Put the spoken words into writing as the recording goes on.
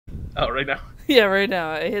Oh, right now. Yeah, right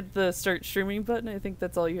now. I hit the start streaming button. I think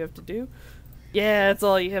that's all you have to do. Yeah, that's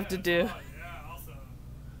all you have to do. Yeah, awesome.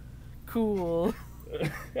 Cool.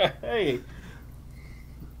 Hey.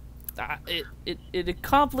 It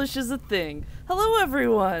accomplishes a thing. Hello,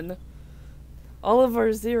 everyone. All of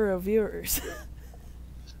our 0 viewers.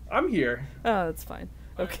 I'm here. Oh, that's fine.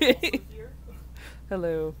 Okay.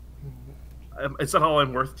 Hello. Is that all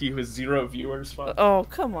I'm worth to you is 0 viewers? Fun. Oh,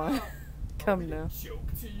 come on. Come now. Joke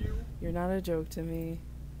to you. You're not a joke to me.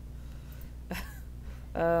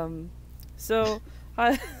 So,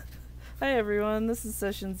 hi, hi everyone. This is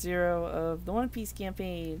session 0 of the One Piece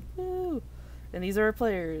campaign. Woo! And these are our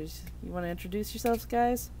players. You want to introduce yourselves,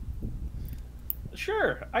 guys?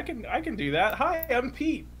 Sure, I can do that. Hi, I'm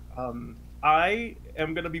Pete. I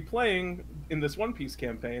am going to be playing in this One Piece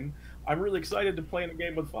campaign. I'm really excited to play in a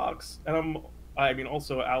game with Fox, and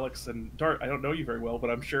also Alex and Dart. I don't know you very well, but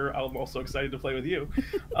I'm sure I'm also excited to play with you.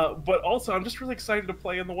 But also, I'm just really excited to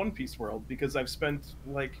play in the One Piece world because I've spent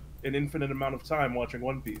like an infinite amount of time watching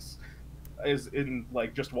One Piece. Is in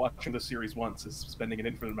like just watching the series once is spending an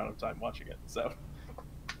infinite amount of time watching it. So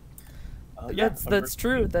yeah, that's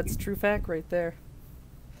true. That's true fact right there.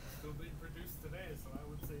 Still being produced today, so I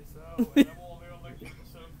would say so. And I'm only on like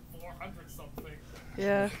episode 400 something.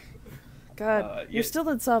 Yeah. God, you're still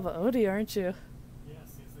in Sabaody, aren't you?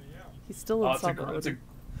 Yes, I am. He's still in Sabaody. It's a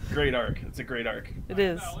great arc. It's a great arc. It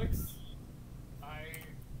is. Alex. I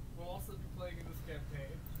will also be playing in this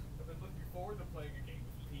campaign. I've been looking forward to playing a game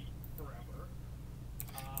with Pete forever.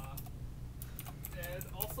 And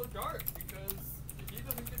also Dart, because he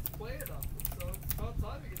doesn't get to play enough. So it's about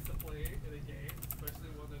time he gets to play in a game, especially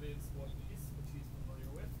one that is One Piece, which he's familiar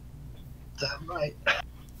with. Damn right.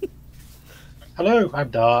 Hello, I'm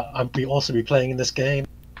Dart. I'll also be playing in this game.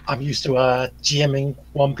 I'm used to GMing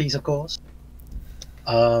One Piece, of course.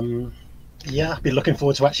 Yeah, I'll be looking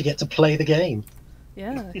forward to actually get to play the game.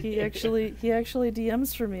 Yeah, he actually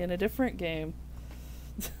DMs for me in a different game.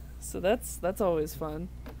 So that's always fun.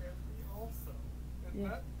 And we also, in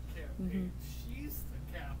that campaign, she's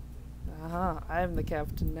the captain. I'm the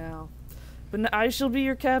captain now. But I shall be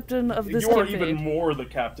your captain of this You are campaign. even more the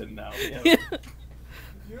captain now. Yeah.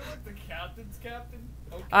 You're like the captain's captain?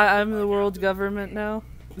 Okay, I'm the world government now.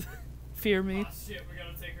 Fear me. Oh shit, we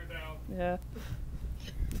gotta take her down. Yeah.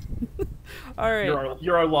 Alright.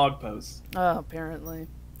 You're our log post. Apparently.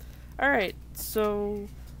 Alright, so,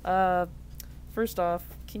 first off,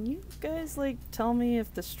 can you guys, like, tell me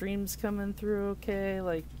if the stream's coming through okay?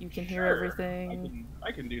 Like, you can hear everything?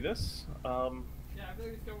 I can do this. Yeah, I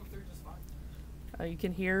think it's going through just fine. You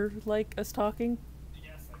can hear, like, us talking?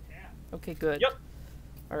 Yes, I can. Okay, good. Yep.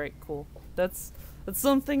 Alright, cool. That's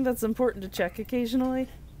something that's important to check occasionally.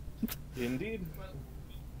 Indeed. Well,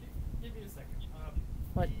 give me a second.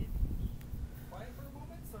 What? Quiet for a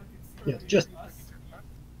moment so I can see Yeah, just... us.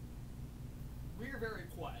 We're very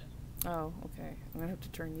quiet. Oh, okay. I'm gonna have to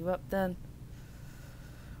turn you up then.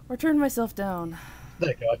 Or turn myself down.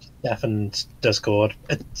 There you go. Deafened Discord.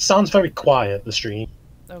 It sounds very quiet, the stream.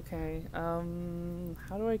 Okay, how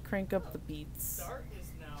do I crank up the beats? Dart is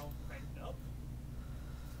now cranked up.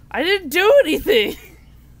 I didn't do anything!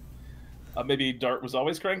 Maybe Dart was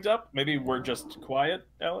always cranked up. Maybe we're just quiet.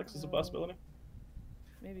 Alex is a possibility.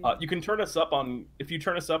 Maybe. You can turn us up on. If you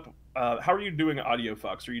turn us up, how are you doing audio,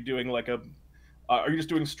 Fox? Are you doing like a? Are you just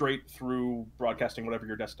doing straight through broadcasting whatever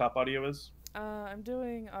your desktop audio is? I'm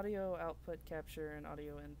doing audio output capture and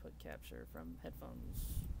audio input capture from headphones.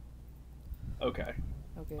 Okay.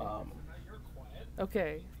 Okay. Now you're quiet.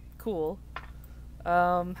 Okay. Cool.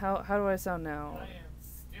 How do I sound now? I am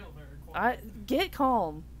still very quiet. Get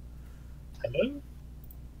calm. Hello?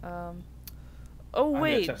 Oh I'm gonna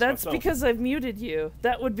wait, test that's myself. because I've muted you.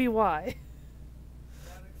 That would be why.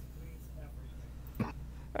 That explains everything.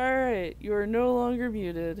 Alright, you are no longer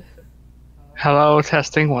muted. Hello,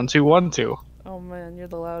 testing 1 2 1 2. Oh man, you're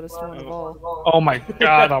the loudest one of all. Oh my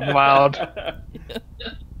god, I'm loud.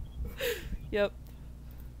 Yep.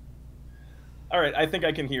 All right, I think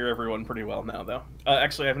I can hear everyone pretty well now, though.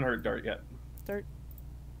 Actually, I haven't heard Dart yet. Dart.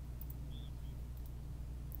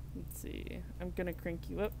 Let's see. I'm gonna crank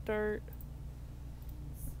you up, Dart.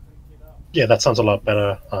 Yeah, that sounds a lot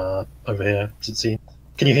better over here.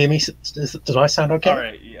 Can you hear me? Does I sound okay? All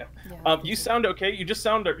right, yeah. You sound okay. You just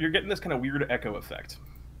sound. You're getting this kind of weird echo effect.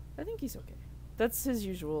 I think he's okay. That's his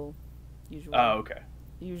usual. Oh, okay.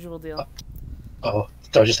 Usual deal. Oh,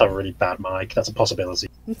 do I just have a really bad mic? That's a possibility.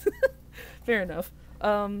 Fair enough.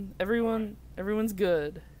 Everyone's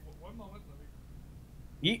good. One moment, let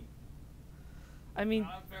me... Yeet. I mean,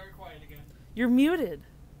 I'm very quiet again. you're muted.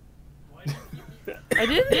 Why did you... I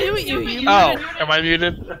didn't mute you. You Oh, muted. am I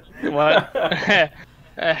muted? What?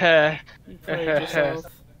 You played yourself.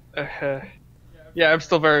 Yeah, I'm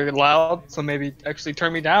still very loud, so maybe actually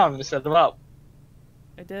turn me down instead of up.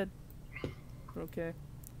 I did. Okay.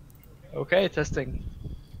 Okay, testing.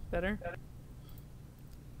 Better?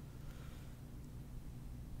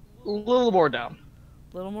 A little more down.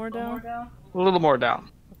 A little more down? A little more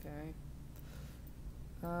down. Okay.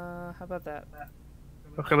 How about that?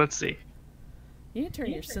 Okay, let's see. You need to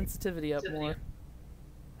turn your sensitivity up more.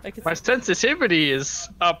 I could My sensitivity is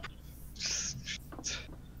up.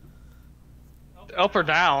 Up or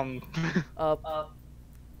down? up.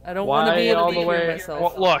 I don't want to be Why able all to the hear way?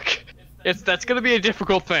 myself. Well, look, that's gonna be a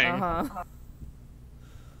difficult thing. Uh-huh.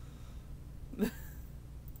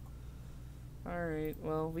 Alright,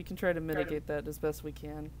 well, we can try to mitigate that as best we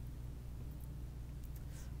can.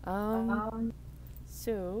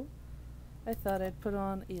 So, I thought I'd put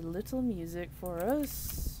on a little music for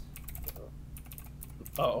us.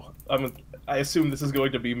 Oh, I assume this is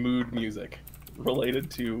going to be mood music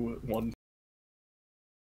related to one.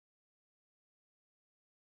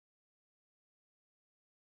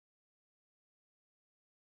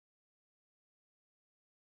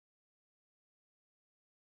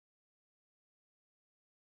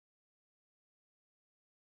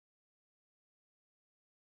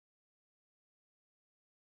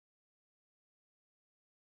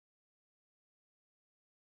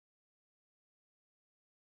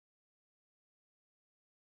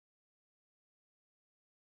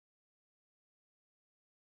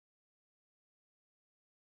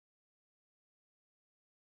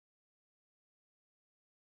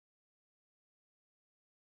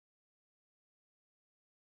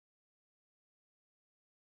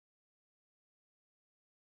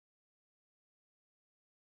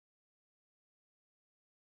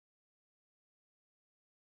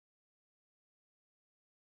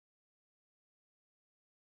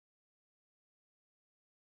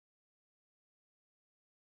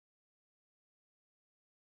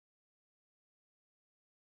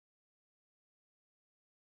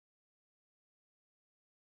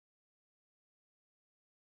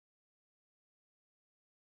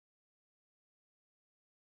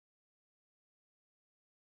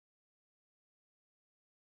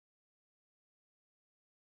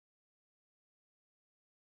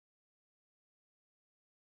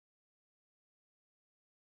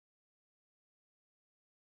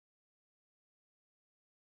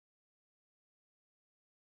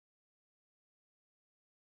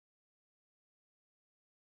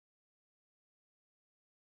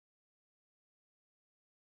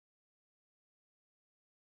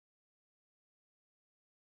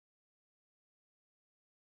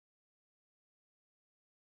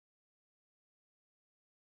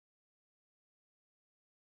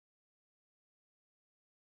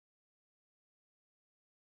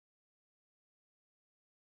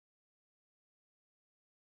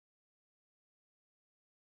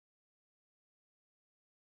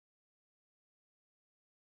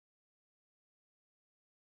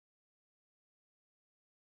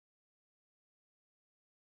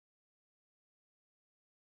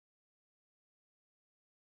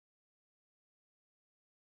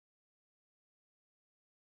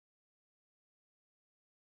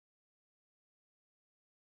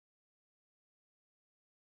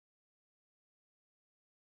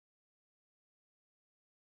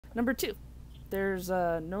 Number 2. There's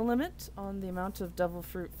no limit on the amount of devil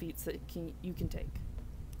fruit feats that you can take.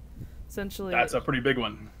 Essentially, That's a pretty big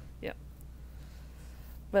one. Yeah.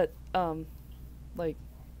 But like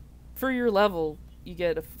for your level, you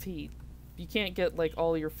get a feat. You can't get like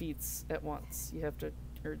all your feats at once. You have to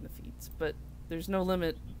earn the feats. But there's no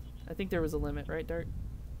limit. I think there was a limit, right, Dart?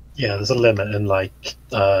 Yeah, there's a limit in like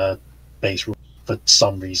base rule for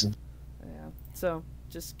some reason. Yeah. So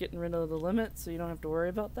just getting rid of the limit, so you don't have to worry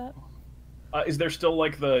about that. Is there still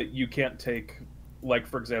like you can't take, like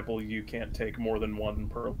for example, you can't take more than one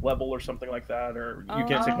per level or something like that, or you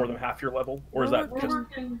can't take more than half your level, or is that just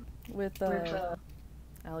with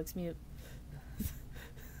Alex mute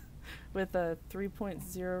with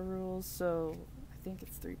 3.0 rules? So I think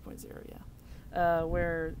it's 3.0, yeah.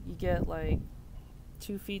 Where you get like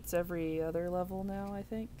 2 feats every other level now, I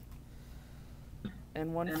think,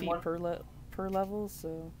 and 1 feat per level.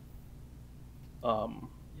 So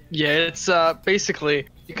yeah, it's basically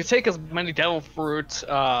you can take as many devil fruit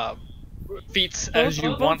feats as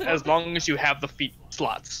you want, as long as you have the feat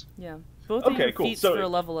slots. Yeah, both Okay, of your cool. feats So for a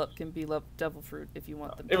level up can be devil fruit if you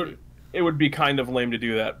want them to. It would be kind of lame to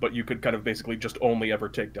do that, but you could kind of basically just only ever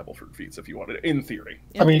take devil fruit feats if you wanted, in theory.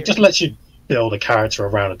 I mean, it just lets you build a character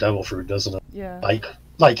around a devil fruit, doesn't it? Yeah.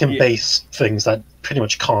 Like in base things that pretty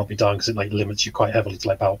much can't be done because it like limits you quite heavily to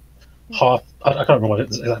like about half. I can't remember what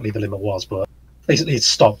exactly the limit was, but basically it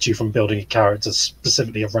stopped you from building your characters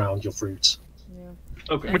specifically around your fruits. Yeah.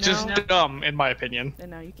 Okay. Which is dumb, in my opinion.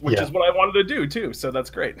 And now you can. Which is what I wanted to do too, so that's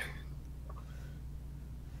great.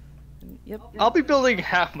 Yep. I'll be building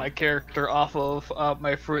half my character off of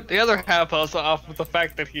my fruit. The other half also off of the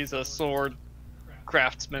fact that he's a sword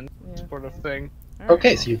craftsman sort of thing. All right.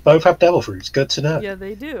 Okay, so you both have devil fruits. Good to know. Yeah,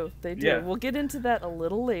 they do. They do. Yeah. We'll get into that a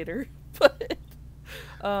little later. But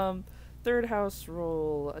third house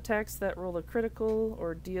rule: attacks that roll a critical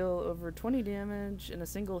or deal over 20 damage in a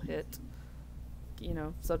single hit. You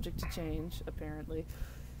know, subject to change apparently.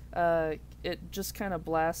 It just kind of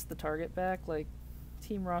blasts the target back, like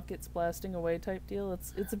Team Rocket's blasting away type deal.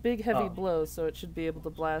 It's a big heavy blow, so it should be able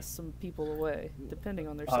to blast some people away, depending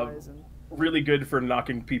on their size and. Really good for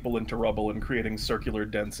knocking people into rubble and creating circular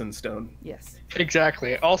dents in stone. Yes.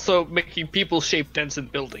 Exactly. Also making people-shaped dents in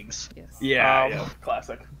buildings. Yes. Yeah,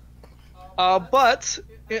 classic. But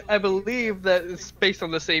I believe that it's based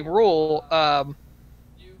on the same rule.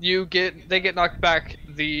 They get knocked back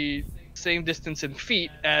the same distance in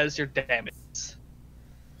feet as your damage.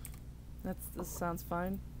 This sounds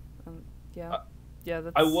fine. Yeah.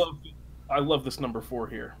 That's. I love this number 4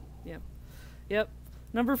 here. Yeah. Yep.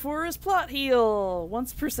 Number 4 is plot heal.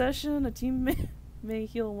 Once per session, a team may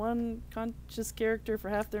heal one conscious character for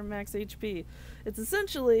half their max HP. It's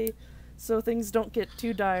essentially so things don't get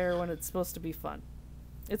too dire when it's supposed to be fun.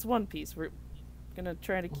 It's One Piece. We're gonna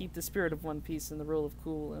try to keep the spirit of One Piece and the rule of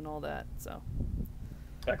cool and all that. So.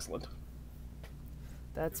 Excellent.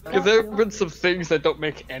 That's. Because there have been some things that don't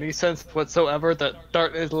make any sense whatsoever that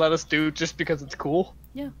Dart has let us do just because it's cool.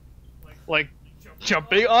 Yeah. Like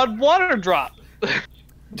jumping on water drop.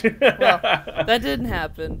 Well, that didn't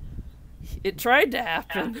happen. It tried to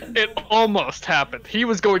happen. It almost happened. He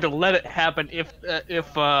was going to let it happen if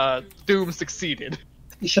Doom succeeded.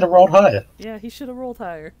 You should have rolled higher. Yeah, he should have rolled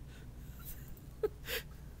higher.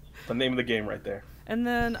 The name of the game right there. And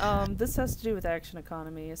then this has to do with action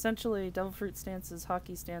economy. Essentially, devil fruit stances,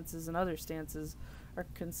 hockey stances, and other stances are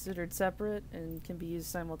considered separate and can be used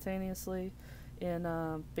simultaneously.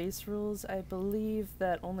 In base rules, I believe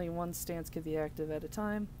that only one stance could be active at a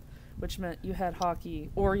time, which meant you had hockey,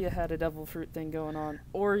 or you had a devil fruit thing going on,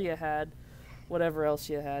 or you had whatever else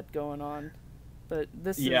you had going on. But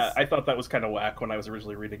this is... Yeah, I thought that was kind of whack when I was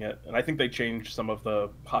originally reading it, and I think they changed some of the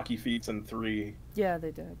hockey feats in 3. Yeah, they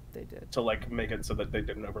did. They did. To like make it so that they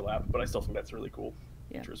didn't overlap, but I still think that's really cool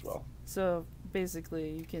feature as well. So basically,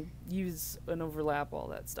 you can use and overlap all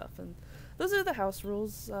that stuff, and those are the house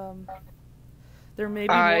rules. There may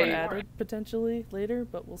be more added potentially later,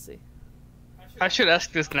 but we'll see. I should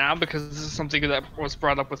ask this now because this is something that was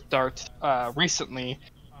brought up with Dart recently.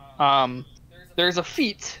 There's a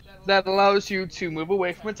feat that allows you to move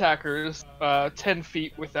away from attackers 10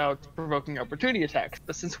 feet without provoking opportunity attacks.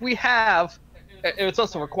 But since we have, it's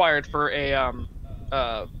also required for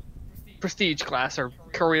a prestige class or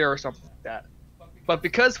career or something like that. But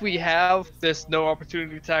because we have this no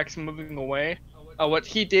opportunity attacks moving away, what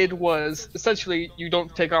he did was essentially you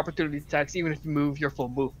don't take opportunity attacks even if you move your full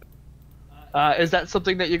movement. Is that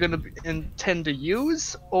something that you're going to intend to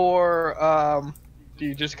use, or do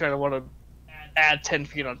you just kind of want to add 10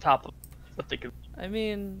 feet on top of what they can? I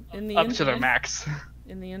mean, in the up to their max.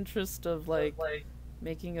 In the interest of like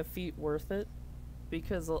making a feat worth it,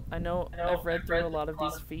 because I know I've read through a lot of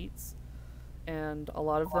these feats, and a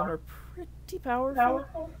lot of them are pretty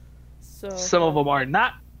powerful. So some of them are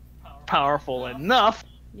not powerful enough.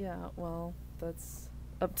 Yeah, well, that's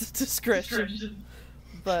up to discretion.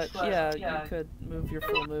 But yeah, you could move your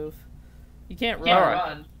full move. You can't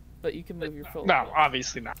run, but you can move your full. No,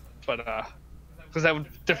 obviously not. But because that would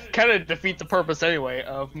kind of defeat the purpose anyway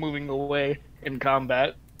of moving away in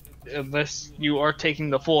combat, unless you are taking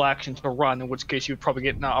the full action to run, in which case you'd probably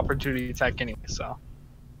get an opportunity attack anyway. So.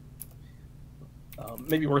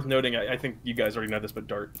 Maybe worth noting, I think you guys already know this, but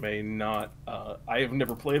Dart may not. I have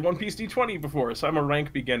never played One Piece D20 before, so I'm a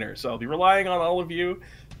rank beginner. So I'll be relying on all of you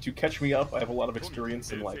to catch me up. I have a lot of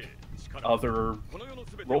experience in like other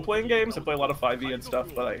role-playing games. I play a lot of 5e and stuff,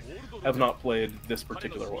 but I have not played this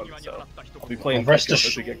particular one. So I'll be playing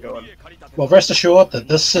as we get going. Well, rest assured that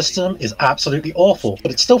this system is absolutely awful,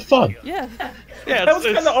 but it's still fun. Yeah. Yeah, that was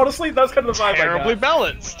kind of honestly, that was kind of the vibe. Terribly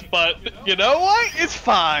balanced, but you know what? It's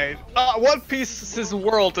fine. One Piece's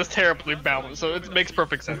world is terribly balanced, so it makes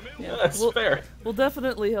perfect sense. Yeah, that's fair. We'll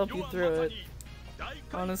definitely help you through it,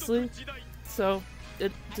 honestly. So,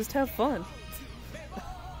 just have fun.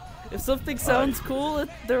 If something sounds cool,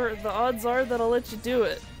 the odds are that I'll let you do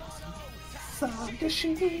it. It's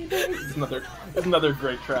another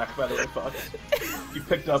great track, by the way, Fox.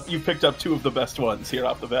 You picked up two of the best ones here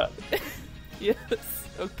off the bat. Yes.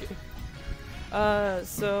 Okay.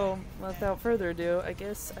 So without further ado, I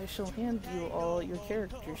guess I shall hand you all your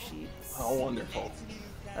character sheets. Oh, wonderful.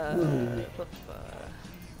 All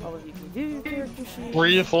of you can view your character sheets.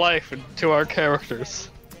 Breathe life into our characters.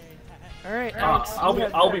 All right, Alex.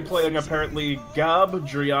 I'll be playing apparently Gab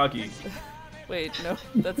Driagi. Wait, no,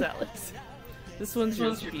 that's Alex. This one's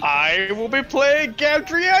yours. Pete. I will be playing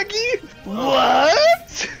Gabriagi.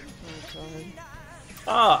 What?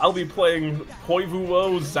 Oh, I'll be playing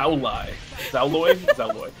Poivuo Zaulai. Zauloy.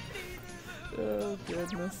 oh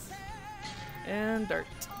goodness. And Dart.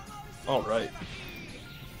 All right.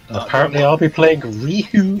 Apparently, I'll be playing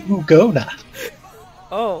Rihu Ugona.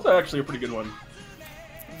 Oh, That's actually a pretty good one.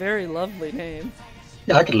 very lovely name.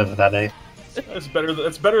 Yeah, I could live with that name. That's better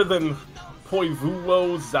than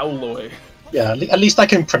Poivuo Zauloy. Yeah, at least I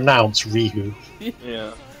can pronounce Rihu.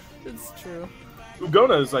 Yeah. It's true.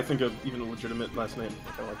 Ugona is, I think, even a legitimate last name.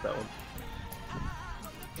 I kind of like that one.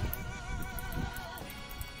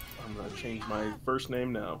 I'm gonna change my first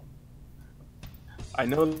name now. I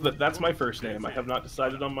know that's my first name. I have not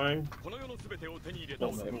decided on my full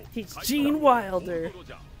name. He's Gene Wilder.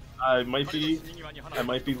 I might be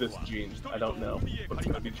this Gene. I don't know, but it's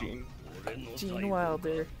gonna be Gene. Gene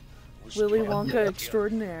Wilder. Willy Wonka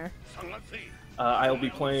extraordinaire. I'll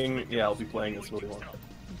be playing as Willy Wonka.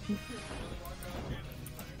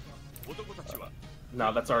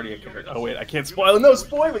 No, that's already a character. Oh wait, I can't spoil. No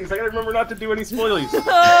spoilings! I gotta remember not to do any spoilies.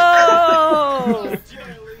 Oh! Yes,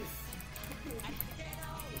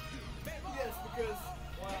 because,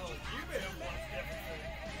 well, you may have watched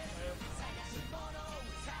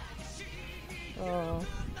everything. Oh.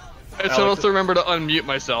 I should also remember to unmute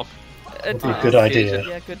myself. At Would be a times. good idea.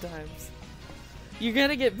 Yeah, good times. You're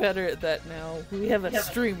gonna get better at that now. We have a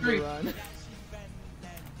stream to run.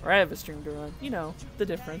 Or I have a stream to run. You know, the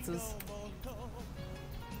differences.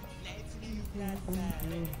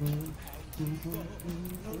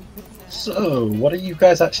 So, what are you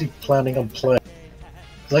guys actually planning on playing?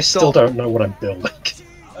 'Cause I still don't know what I'm building.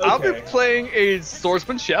 I'll be Okay. playing a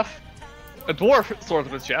swordsman chef, a dwarf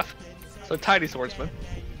swordsman chef, so a tiny swordsman.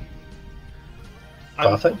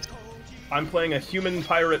 Perfect. I'm playing a human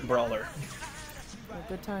pirate brawler. Oh,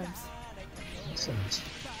 good times. Excellent.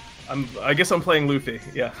 I guess I'm playing Luffy.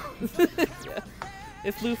 Yeah. Yeah.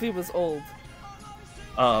 If Luffy was old.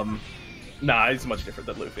 Nah, he's much different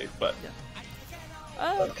than Luffy, but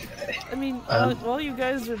Okay. I mean, while you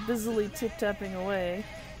guys are busily tip-tapping away,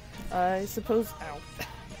 I suppose... Ow.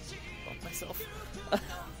 Bumped myself.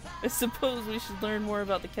 I suppose we should learn more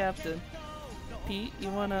about the captain. Pete, you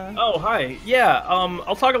wanna... Oh, hi. Yeah,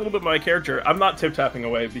 I'll talk a little bit about my character. I'm not tip-tapping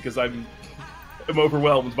away because I'm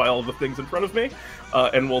overwhelmed by all of the things in front of me,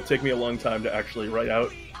 and will take me a long time to actually write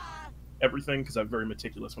out everything because I'm very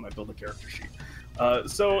meticulous when I build a character sheet.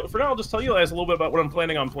 So for now, I'll just tell you guys a little bit about what I'm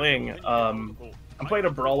planning on playing. I'm playing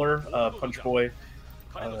a brawler, Punch Boy.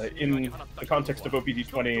 In the context of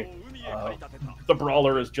OPD20, the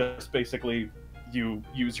brawler is just basically you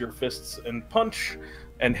use your fists and punch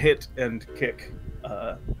and hit and kick.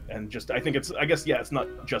 And just, I guess, it's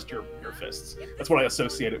not just your fists. That's what I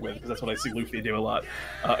associate it with, because that's what I see Luffy do a lot.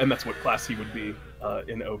 And that's what class he would be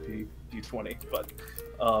in OPD20. But,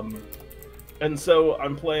 and so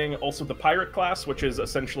I'm playing also the pirate class, which is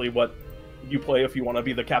essentially what you play if you want to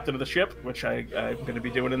be the captain of the ship, which I'm going to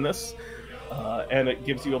be doing in this. And it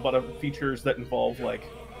gives you a lot of features that involve, like,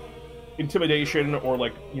 intimidation or,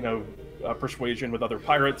 like, persuasion with other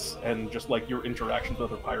pirates, and just like your interactions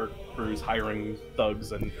with other pirate crews, hiring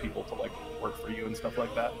thugs and people to like work for you and stuff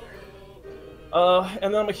like that.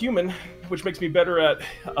 And then I'm a human, which makes me better at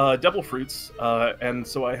devil fruits, and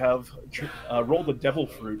so I have rolled a devil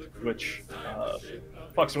fruit, which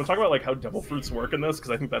Fox, you want to talk about like how devil fruits work in this?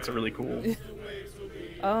 Because I think that's a really cool.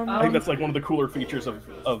 I think that's like one of the cooler features of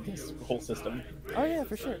this whole system. Oh yeah,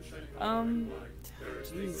 for sure.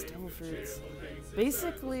 Jeez, devil fruits.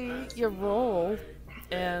 Basically, you roll,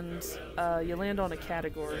 and you land on a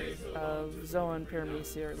category of Zoan,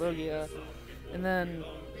 Paramecia, or Logia, and then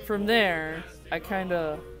from there, I kind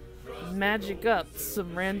of magic up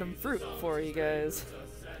some random fruit for you guys.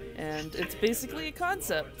 And it's basically a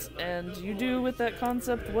concept, and you do with that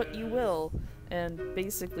concept what you will. And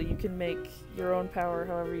basically, you can make your own power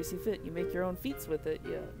however you see fit. You make your own feats with it.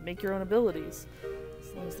 You make your own abilities,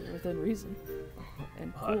 as long as they're within reason.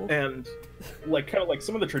 And cool. And like kind of like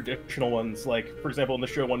some of the traditional ones, like for example in the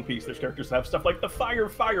show One Piece, there's characters that have stuff like the fire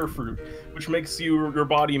fruit, which makes your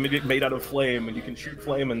body made out of flame, and you can shoot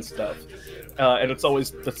flame and stuff. And it's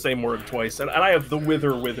always the same word twice. And I have the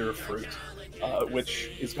wither fruit,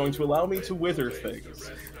 which is going to allow me to wither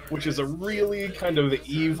things, which is a really kind of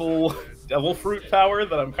evil devil fruit power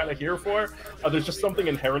that I'm kind of here for. There's just something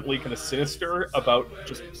inherently kind of sinister about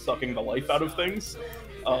just sucking the life out of things.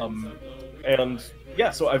 And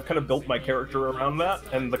yeah, so I've kind of built my character around that,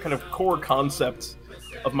 and the kind of core concept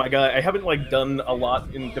of my guy. I haven't like done a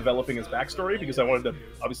lot in developing his backstory because I wanted to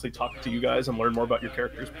obviously talk to you guys and learn more about your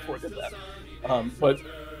characters before I did that. But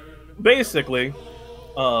basically,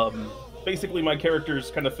 my character's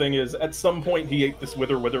kind of thing is at some point he ate this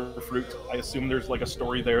wither fruit. I assume there's like a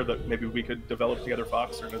story there that maybe we could develop together,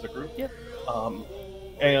 Fox, or as a group. Yep.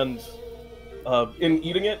 And in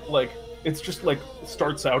eating it, like it's just like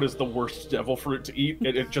starts out as the worst devil fruit to eat.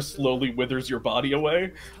 It just slowly withers your body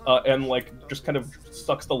away, and like just kind of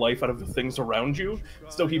sucks the life out of the things around you.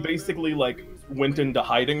 So he basically like went into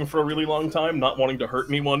hiding for a really long time, not wanting to hurt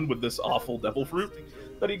anyone with this awful devil fruit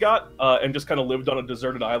that he got, and just kind of lived on a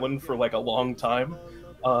deserted island for like a long time.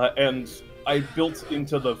 And I built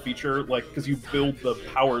into the feature, like, because you build the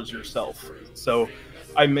powers yourself. So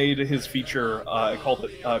I made his feature, I called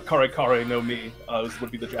it Kare Kare no Mi,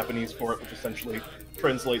 would be the Japanese for it, which essentially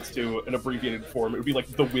translates to an abbreviated form. It would be like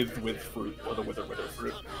the with fruit, or the wither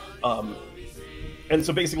fruit. And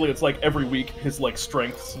so basically it's like every week his like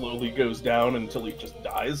strength slowly goes down until he just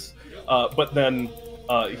dies. But then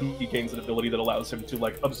he gains an ability that allows him to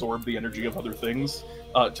like absorb the energy of other things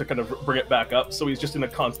to kind of bring it back up. So he's just in a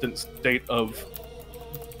constant state of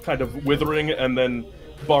kind of withering and then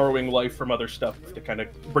borrowing life from other stuff to kind of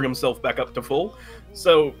bring himself back up to full.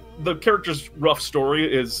 So the character's rough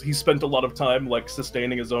story is he spent a lot of time like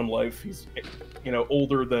sustaining his own life. He's, you know,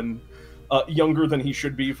 younger than he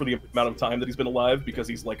should be for the amount of time that he's been alive because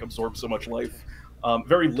he's like absorbed so much life.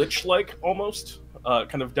 Very lich-like almost.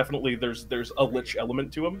 Kind of definitely there's a lich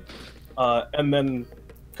element to him. And then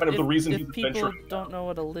kind of the reason he's adventuring. If people don't know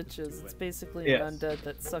what a lich is, it's basically an undead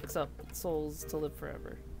that sucks up souls to live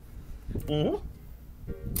forever. Mm-hmm.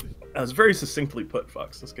 That was very succinctly put,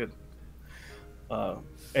 Fox. That's good.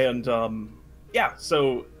 Yeah,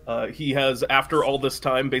 so he has, after all this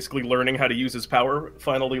time, basically learning how to use his power,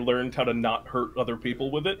 finally learned how to not hurt other people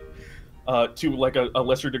with it, to like a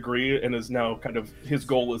lesser degree, and is now kind of his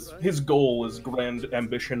goal is grand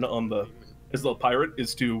ambition as the pirate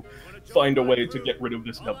is to find a way to get rid of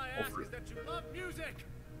this devil fruit.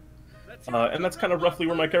 And that's kind of roughly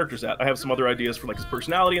where my character's at. I have some other ideas for like his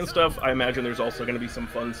personality and stuff. I imagine there's also going to be some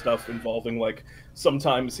fun stuff involving like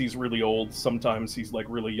sometimes he's really old, sometimes he's like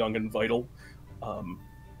really young and vital.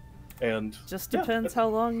 And just depends how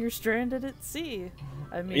long you're stranded at sea.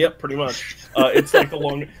 I mean, yep, pretty much. It's like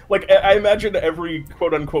I imagine every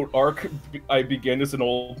quote-unquote arc I begin as an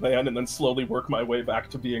old man and then slowly work my way back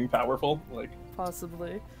to being powerful. Like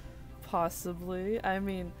possibly. I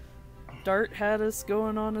mean, Dart had us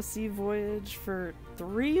going on a sea voyage for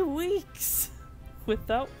 3 weeks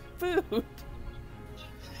without food.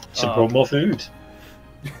 Should have brought more food.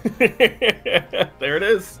 There it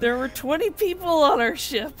is. There were 20 people on our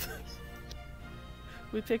ship.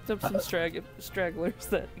 We picked up some stragglers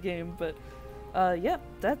that game, but yeah,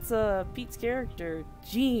 that's Pete's character,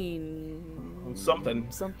 Gene. Something.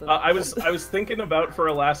 I was thinking about for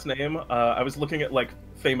a last name. I was looking at like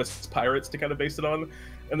famous pirates to kind of base it on,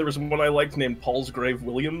 and there was one I liked named Palsgrave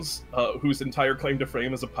Williams, whose entire claim to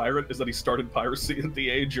fame as a pirate is that he started piracy at the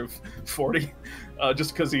age of 40,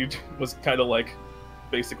 just because he was kind of like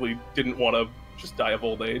basically didn't want to just die of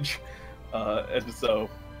old age, and so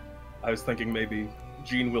I was thinking maybe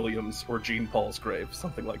Gene Williams or Gene Palsgrave,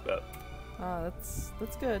 something like that. Ah,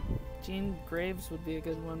 that's good. Gene Graves would be a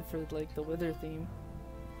good one for like the Wither theme.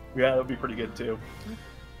 Yeah, that'd be pretty good too.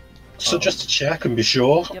 So just to check and be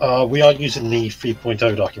sure, Yep. We are using the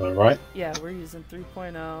 3.0 document, right? Yeah, we're using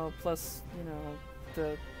 3.0 plus, you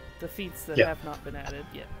know, the feats that Yeah. have not been added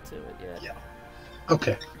yet to it yet. Yeah.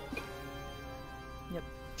 Okay. Yep.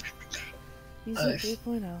 Using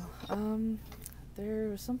 3.0. There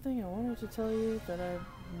was something I wanted to tell you that I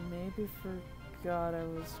maybe forgot I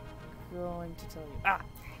was going to tell you.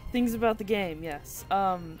 Things about the game, yes.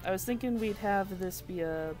 I was thinking we'd have this be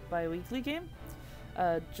a bi-weekly game,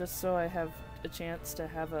 just so I have a chance to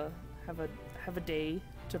have a day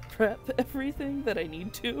to prep everything that I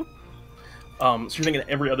need to. So you're thinking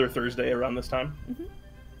every other Thursday around this time? Mm-hmm. Is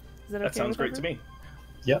that okay? That sounds great to me.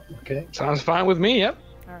 Yep. Okay. Sounds fine with me. Yep.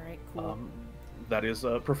 All right. Cool. That is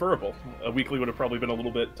preferable. A weekly would have probably been a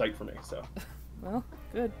little bit tight for me. So. Well,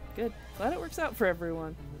 good. Glad it works out for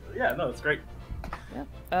everyone. Yeah. No, that's great.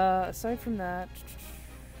 Yeah. Aside from that,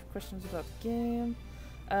 questions about the game.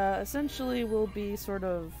 Essentially, we'll be sort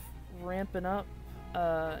of ramping up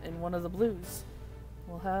in one of the blues.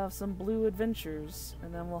 we'll have some blue adventures,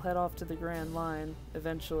 and then we'll head off to the Grand Line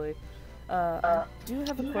eventually. I do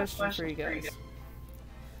have a question for you guys.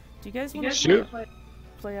 Do you guys want to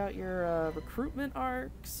play out your recruitment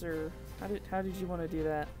arcs, or how did you want to do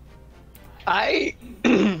that? I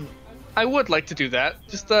would like to do that.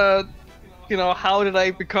 Just how did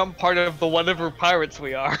I become part of the whatever pirates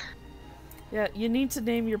we are? Yeah, you need to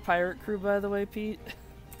name your pirate crew, by the way, Pete.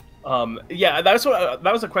 Yeah, that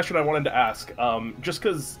was a question I wanted to ask. Just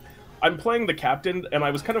because I'm playing the captain, and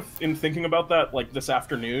I was kind of thinking about that like this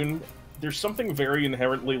afternoon. There's something very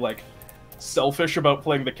inherently like selfish about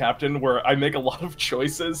playing the captain, where I make a lot of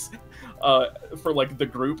choices for like the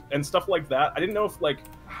group and stuff like that. I didn't know if like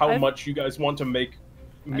how much you guys want to make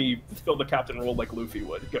me fill the captain role like Luffy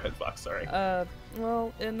would. Go ahead, Fox. Sorry.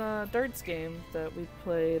 Well, in Dart's game that we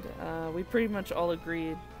played, we pretty much all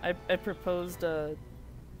agreed. I proposed a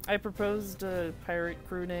pirate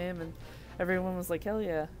crew name, and everyone was like, "Hell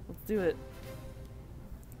yeah, let's do it."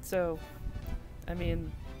 So, I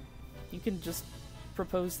mean, you can just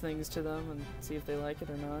propose things to them and see if they like it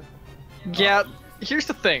or not. Yeah, here's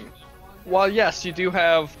the thing. While yes, you do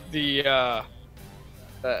have the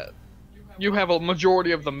you have a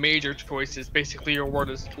majority of the major choices. Basically, your word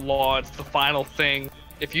is law. It's the final thing.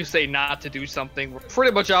 If you say not to do something, we're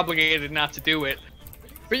pretty much obligated not to do it.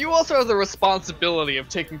 But you also have the responsibility of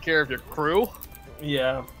taking care of your crew.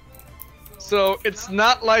 Yeah. So it's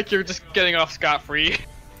not like you're just getting off scot-free.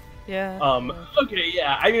 Yeah. Okay,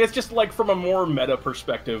 yeah. I mean, it's just like from a more meta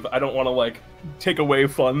perspective, I don't want to like take away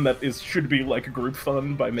fun that should be like group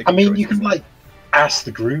fun by making. I mean, choices. you can like ask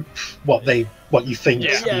the group what you think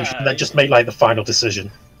you should, and then just make like the final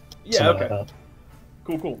decision. Yeah. Okay. Like that.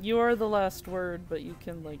 Cool. You are the last word, but you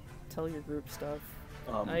can like tell your group stuff.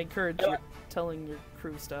 I encourage you telling your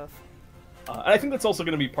crew stuff. And I think that's also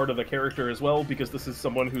going to be part of the character as well, because this is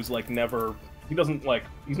someone who's like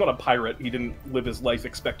he's not a pirate. He didn't live his life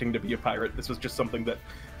expecting to be a pirate. This was just something that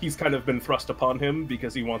he's kind of been thrust upon him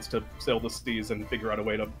because he wants to sail the seas and figure out a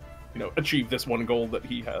way to, achieve this one goal that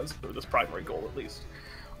he has, or this primary goal at least.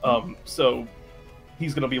 So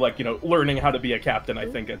he's going to be like, learning how to be a captain, I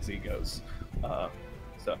think, as he goes.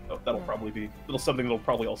 So that'll probably be something that'll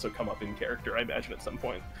probably also come up in character, I imagine, at some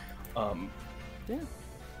point. Yeah.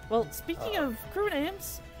 Well, speaking of crew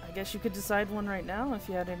names, I guess you could decide one right now if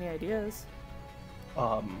you had any ideas.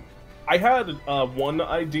 I had one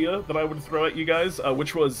idea that I would throw at you guys,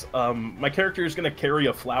 which was my character is going to carry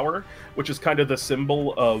a flower, which is kind of the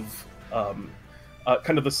symbol of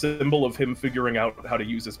him figuring out how to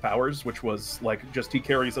use his powers, which was like just he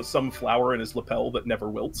carries some flower in his lapel that never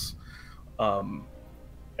wilts.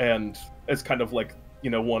 And it's kind of like,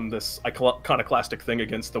 this iconoclastic thing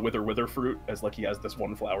against the wither fruit, as like he has this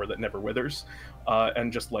one flower that never withers,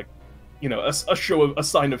 and just like, a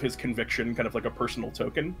sign of his conviction, kind of like a personal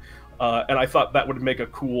token. And I thought that would make a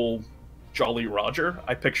cool Jolly Roger.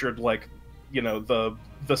 I pictured like, the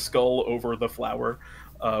skull over the flower,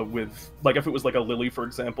 with like if it was like a lily, for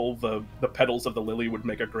example, the petals of the lily would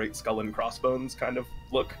make a great skull and crossbones kind of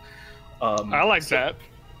look. I like that.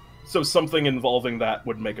 So something involving that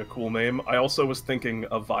would make a cool name. I also was thinking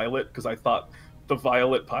of Violet, because I thought the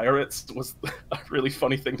Violet Pirates was a really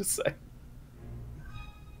funny thing to say.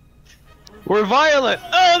 We're violent!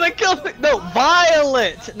 Oh, they killed me! No,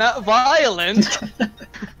 violent! Not violent!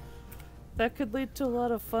 That could lead to a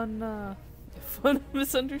lot of fun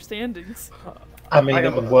misunderstandings. I mean,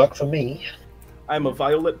 it would work for me. I'm a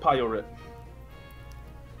Violet Pirate.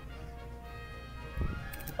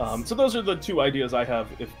 So those are the two ideas I have,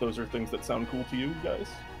 if those are things that sound cool to you guys.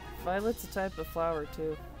 Violet's a type of flower,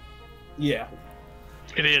 too. Yeah.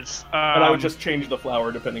 It is. And I would just change the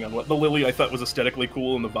flower depending on what. The lily I thought was aesthetically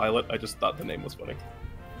cool, and the violet, I just thought the name was funny.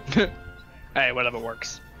 Hey, whatever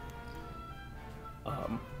works.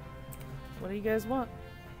 What do you guys want?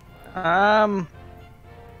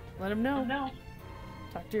 Let him know.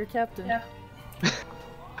 Talk to your captain. Yeah.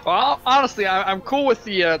 Well, honestly, I'm cool with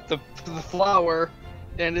the flower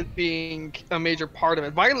and it being a major part of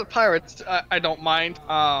it. Violet Pirates, I don't mind.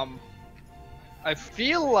 I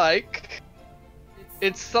feel like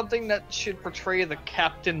it's something that should portray the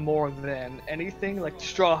captain more than anything. Like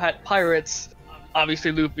Straw Hat Pirates,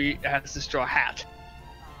 obviously Luffy has the straw hat.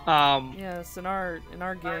 Yes, in our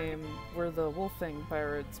game, we're the Wolfang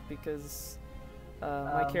Pirates because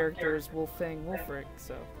my character is Wolfang Wolfric,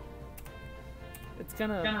 so it's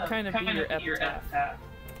gonna kind of be your epitaph.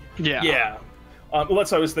 Yeah. Yeah. Well,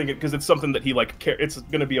 that's what I was thinking, because it's something that he, like, it's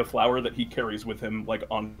going to be a flower that he carries with him, like,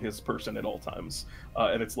 on his person at all times.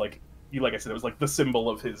 And it's like, like I said, it was like the symbol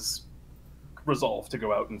of his resolve to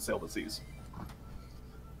go out and sail the seas.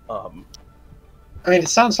 I mean, it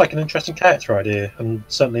sounds like an interesting character idea, and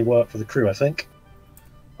certainly work for the crew, I think.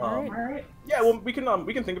 Alright. Yeah, well, we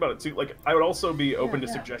can think about it too. Like, I would also be open to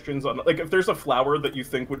suggestions on, like, if there's a flower that you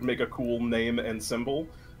think would make a cool name and symbol,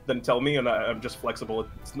 then tell me, and I'm just flexible. It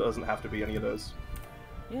doesn't have to be any of those.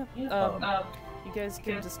 Yeah. You guys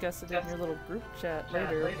can discuss it in your little group chat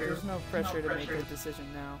later. There's no pressure to make a decision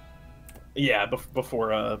now. Yeah,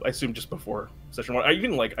 before I assume just before session 1.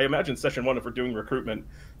 I imagine session 1, if we're doing recruitment,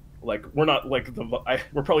 like we're not like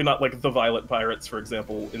we're probably not like the Violet Pirates, for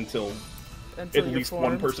example, until at least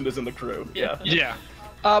one person is in the crew. Yeah. Yeah.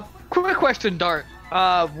 Quick question, Dart.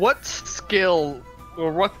 What skill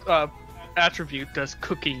or what attribute does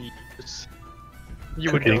cooking use?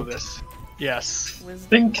 You would know this. Yes. Wisdom. I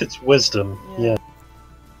think it's wisdom. Yeah.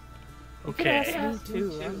 You can Okay. ask me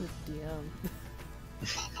too. I'm the DM.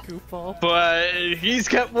 Goofball. But he's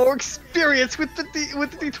got more experience with the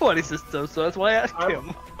D20 system, so that's why I asked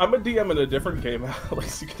him. I'm a DM in a different game. At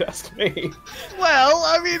least you can ask me. Well,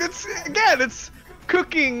 I mean, it's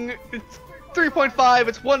cooking. It's 3.5.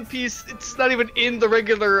 It's One Piece. It's not even in the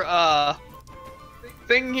regular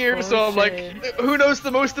thing here. Oh, so I'm like, shame. who knows the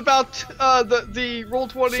most about the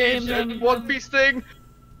Roll20 Shame and him. One Piece thing?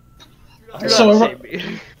 Do So, not shame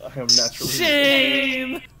me. I am naturally.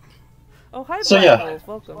 Shame! Oh, hi, So, Black yeah. Wolf.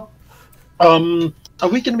 Welcome. Are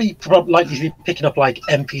we going to be likely to be picking up like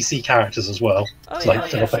NPC characters as well? Oh, To, yeah, like,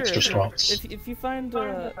 fill up extra slots. If you find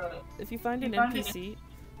an NPC,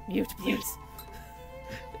 mute please.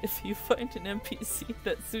 If you find an NPC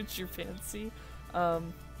that suits your fancy,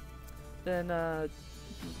 then I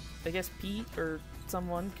guess Pete or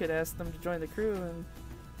someone could ask them to join the crew, and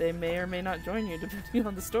they may or may not join you depending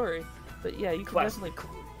on the story. But yeah, you can definitely.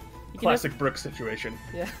 Classic Brook situation.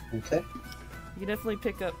 Yeah, Okay. you can definitely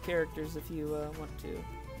pick up characters if you want to.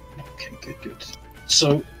 Okay, good.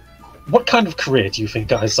 So, what kind of career do you think,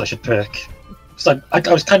 guys, I should pick? Because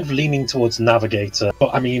I was kind of leaning towards navigator,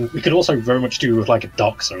 but I mean, we could also very much do with like a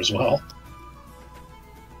doxer as well,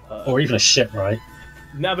 or even a shipwright.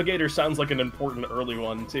 Navigator sounds like an important early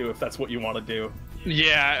one too, if that's what you want to do.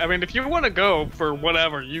 Yeah, I mean, if you want to go for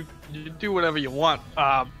whatever, you do whatever you want.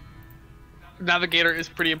 Navigator is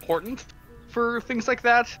pretty important for things like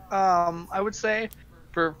that. I would say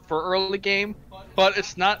for early game, but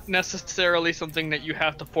it's not necessarily something that you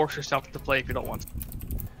have to force yourself to play if you don't want to.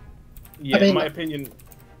 Yeah, I mean- in my opinion.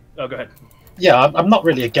 Oh, go ahead. Yeah, I'm not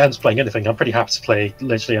really against playing anything. I'm pretty happy to play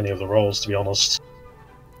literally any of the roles, to be honest.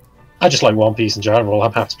 I just like One Piece in general.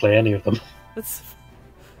 I'm happy to play any of them. That's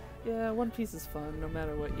yeah, One Piece is fun no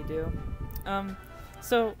matter what you do.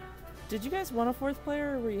 So did you guys want a fourth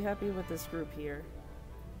player, or were you happy with this group here?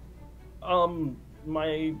 Fine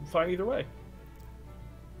either way.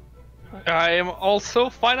 I am also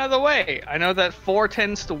fine either way. I know that 4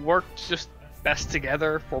 tends to work just best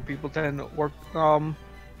together. 4 people tend to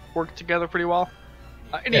work together pretty well.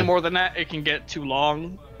 Any Yeah. more than that, it can get too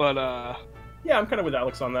long. But Yeah, I'm kind of with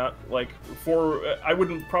Alex on that. Like, 4, I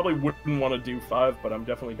probably wouldn't want to do 5, but I'm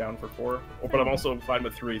definitely down for 4. But I'm also fine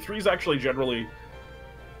with 3. 3 is actually generally,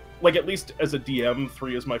 like, at least as a DM,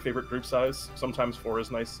 3 is my favorite group size. Sometimes 4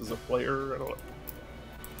 is nice as a player. I don't know.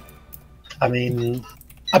 I mean,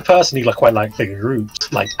 I personally quite like bigger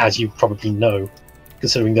groups, like, as you probably know,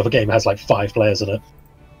 considering the other game has like 5 players in it.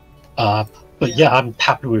 But yeah, I'm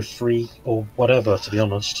happy with 3 or whatever, to be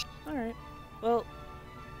honest. Alright. Well,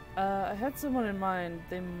 I had someone in mind.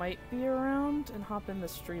 They might be around and hop in the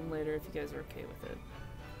stream later if you guys are okay with it.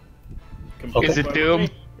 Okay. is it Doom?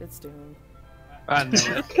 It's Doom. I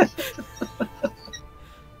know it.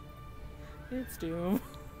 It's Doom.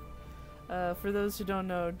 For those who don't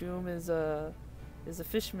know, Doom is a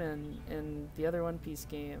fishman in the other One Piece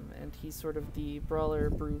game, and he's sort of the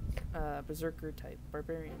brawler, berserker type,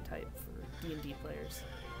 barbarian type for D&D players.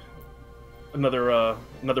 Another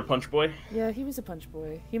punch boy. Yeah, he was a punch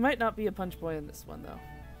boy. He might not be a punch boy in this one though.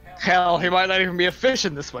 Hell, he might not even be a fish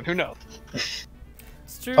in this one. Who knows? It's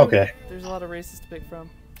true. Okay. There's a lot of races to pick from.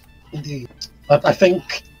 Indeed. I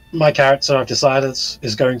think my character, I've decided,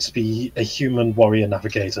 is going to be a human warrior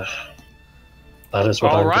navigator. That is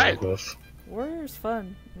what All I'm right. going with. Warrior's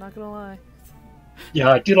fun, not gonna lie.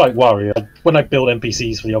 Yeah, I do like warrior. When I build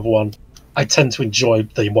NPCs for the other one, I tend to enjoy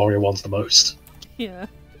the warrior ones the most. Yeah,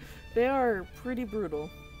 they are pretty brutal.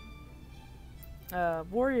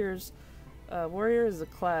 Warrior is a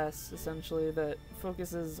class, essentially, that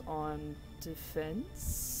focuses on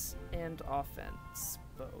defense and offense,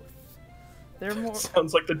 both. They're more...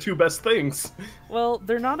 Sounds like the 2 best things. Well,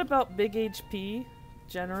 they're not about big HP,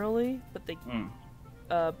 generally, but they...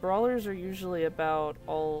 brawlers are usually about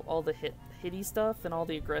all the hitty stuff and all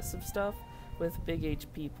the aggressive stuff with big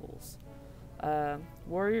HP pools.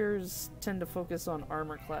 Warriors tend to focus on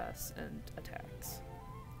armor class and attacks.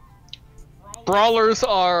 Brawlers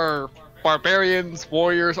are barbarians,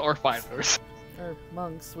 warriors are fighters. Or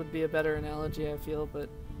monks would be a better analogy, I feel, but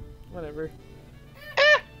whatever.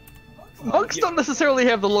 Monks don't necessarily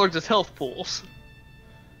have the largest health pools.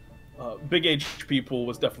 Big HP pool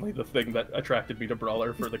was definitely the thing that attracted me to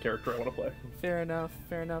Brawler for the character I want to play. Fair enough,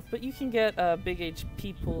 fair enough. But you can get big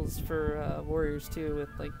HP pools for warriors too, with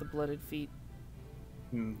like the blooded feet.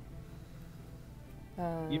 Hmm.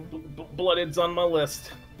 Blooded's on my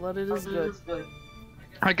list. Blooded is good.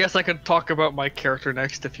 I guess I could talk about my character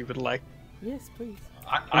next if you would like. Yes, please.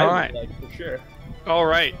 I Alright. would like, for sure.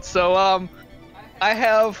 Alright, so I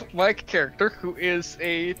have my character who is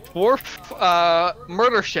a dwarf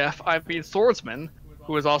murder chef, I mean swordsman,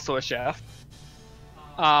 who is also a chef.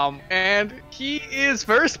 And he is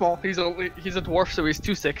very small. He's a dwarf, so he's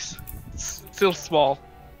 2'6". Still small.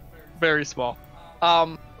 Very small.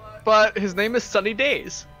 But his name is Sunny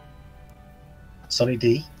Days. Sunny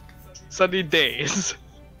D. Sunny Days.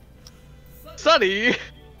 Sunny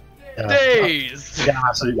Days. Yeah,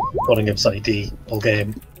 absolutely calling him Sunny D all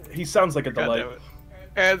game. He sounds like a God delight. damn it.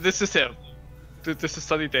 And this is him. This is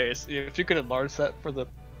Sunny Days. If you could enlarge that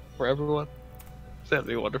for everyone, that'd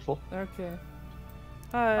be wonderful. Okay.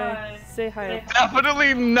 Hi. Say hi.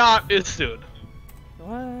 Definitely not Istoon.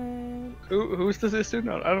 What? Who's this Istoon?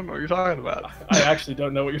 No, I don't know what you're talking about. I actually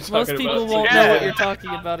don't know what you're talking Most about. people won't Yeah. know what you're talking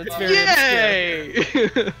about. It's very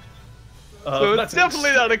obscure. Yay! So it's that's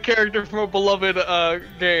definitely not a character from a beloved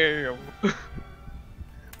game.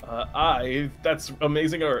 That's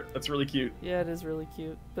amazing art. That's really cute. Yeah, it is really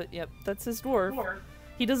cute. But yep, that's his dwarf.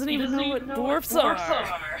 He doesn't even know what dwarfs are.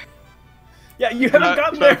 Yeah, you haven't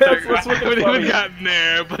gotten there. That's what's I haven't funny. even gotten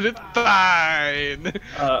there, but it's fine.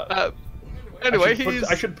 Anyway,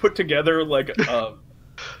 I should put together like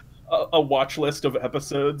a watch list of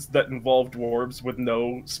episodes that involve dwarves with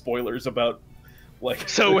no spoilers about like.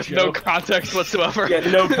 so with no context whatsoever. Yeah,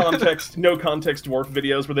 no context dwarf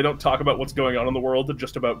videos where they don't talk about what's going on in the world, but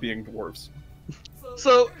just about being dwarves.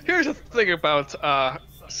 So here's the thing about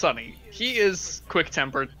Sunny. He is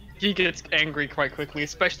quick-tempered. He gets angry quite quickly,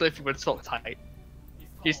 especially if you insult tight.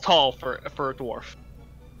 He's tall for a dwarf.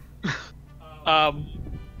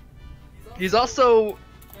 He's also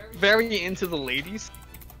very into the ladies.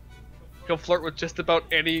 He'll flirt with just about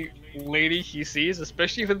any lady he sees,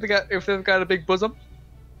 especially if they've got a big bosom.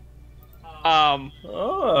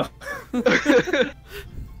 Oh.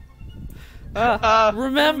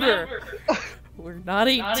 Remember, we're not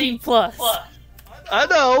 18 plus. I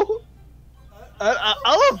know.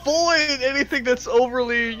 I'll avoid anything that's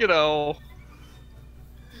overly, too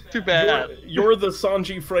bad. You're the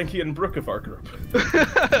Sanji, Frankie, and Brooke of our group.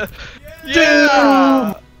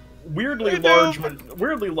 Yeah.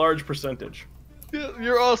 Weirdly large percentage.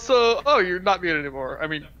 You're also. Oh, you're not muted anymore. I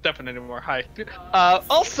mean, deafened anymore. Hi.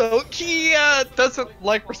 Also, he doesn't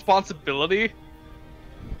like responsibility.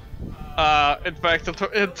 In fact,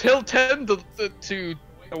 he'll tend to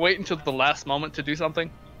wait until the last moment to do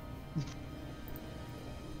something.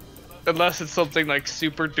 Unless it's something like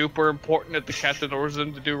super duper important that the captain orders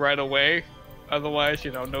him to do right away. Otherwise,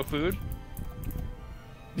 no food.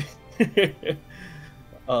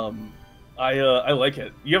 I like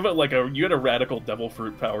it. You have you had a radical devil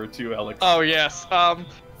fruit power too, Alex. Oh yes.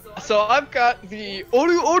 So I've got the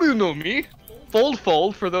Oru no Mi, fold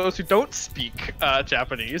for those who don't speak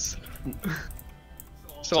Japanese.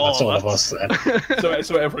 So that's all of us then.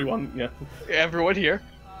 so everyone, yeah. Everyone here.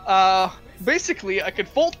 Basically, I could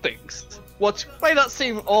fold things, which might not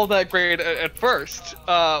seem all that great at first,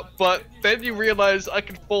 but then you realize I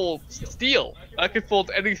can fold steel. I can fold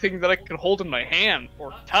anything that I can hold in my hand,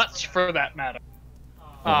 or touch for that matter.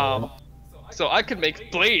 So I can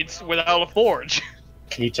make blades without a forge.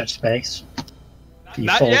 Can you touch space? Can you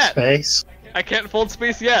Not fold yet. space? I can't fold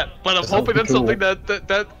space yet, but I'm That would hoping be that's cool. something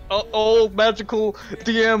that old magical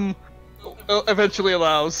DM eventually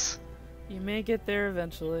allows. You may get there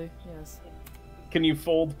eventually. Yes. Can you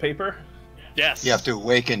fold paper? Yes. You have to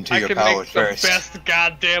awaken to I your can power make the first. best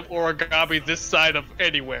goddamn origami this side of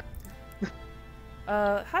anywhere.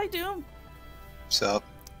 Hi Doom. What's up?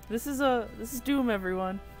 This is Doom,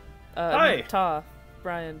 everyone. Hi. I mean, Ta,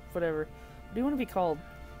 Brian, whatever. What do you want to be called?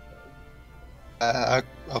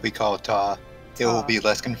 I'll be called Ta. It will be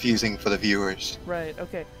less confusing for the viewers. Right.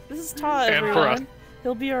 Okay. This is Ta, And for us. everyone.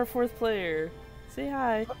 He'll be our fourth player. Say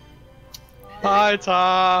hi. Hi,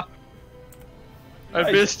 Ta. I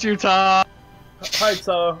Hi. missed you, Ta. Hi,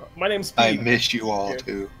 so my name's I Pete. miss you all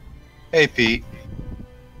too. Hey Pete.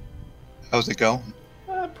 How's it going?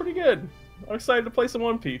 Pretty good. I'm excited to play some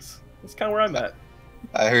One Piece. That's kind of where I'm at.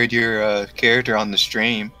 I heard your character on the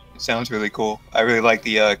stream. It sounds really cool. I really like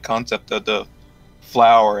the concept of the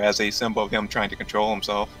flower as a symbol of him trying to control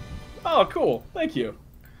himself. Oh, cool. Thank you.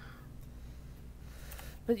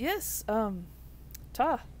 But yes,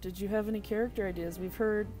 Ta, did you have any character ideas? We've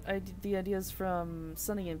heard the ideas from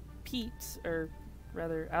Sunny and Pete, or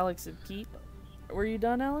rather Alex and Pete. Were you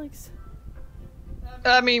done, Alex?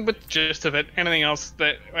 I mean, with the gist of it. Anything else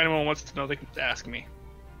that anyone wants to know, they can ask me.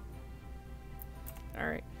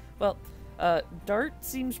 Alright. Well, Dart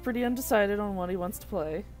seems pretty undecided on what he wants to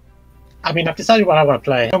play. I mean, I've decided what I want to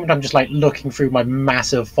play. At the moment, I'm just like looking through my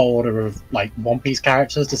massive folder of like One Piece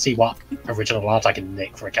characters to see what original art I can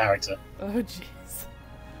nick for a character. Oh, jeez.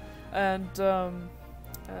 And,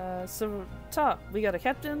 so, Ta, we got a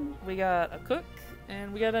captain, we got a cook,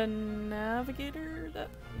 and we got a navigator?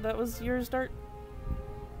 That was yours, Dart?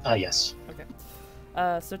 Yes. Okay.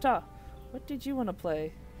 So, Ta, what did you want to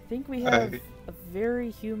play? I think we have a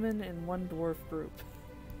very human and one dwarf group.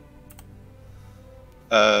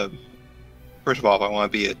 First of all, I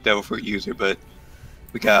want to be a devil fruit user, but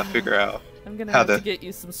we gotta figure out I'm gonna how have to get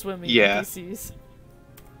you some swimming NPCs.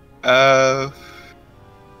 I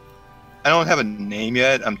don't have a name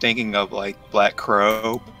yet. I'm thinking of like Black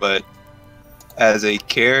Crow, but as a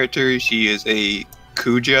character, she is a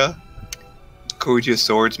Kuja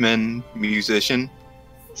swordsman, musician.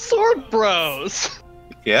 Sword Bros!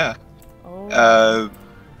 Yeah. Oh.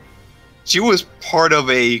 She was part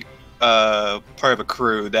of a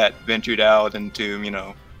crew that ventured out into,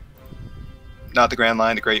 not the Grand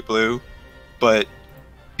Line, the Great Blue, but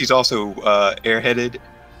she's also airheaded.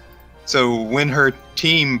 So when her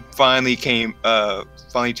team finally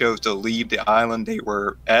chose to leave the island they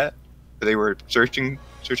were searching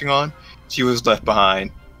on, she was left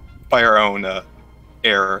behind by her own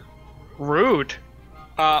error. Rude.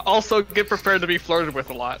 Also, get prepared to be flirted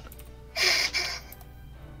with a lot.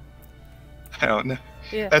 I don't know.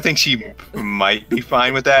 Yeah. I think she might be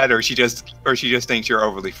fine with that, or she just thinks you're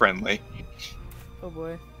overly friendly. Oh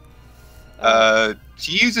boy.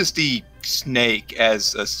 She uses the snake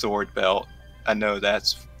as a sword belt. I know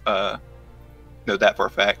that's know that for a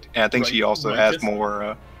fact, and I think she also has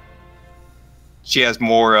more. She has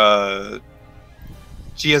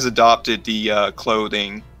adopted the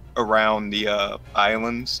clothing around the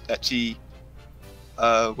islands that she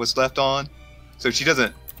was left on, so she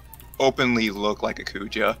doesn't openly look like a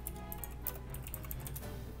Kuja.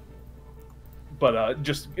 But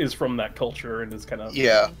just is from that culture and is kind of...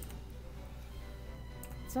 Yeah.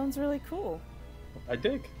 Sounds really cool. I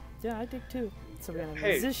dig. Yeah, I dig too. So we got a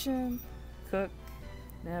Hey. musician, cook,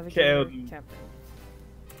 navigator, Can- captain.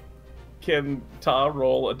 Can Ta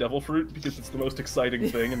roll a devil fruit because it's the most exciting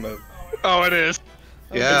thing in the... Oh, it is.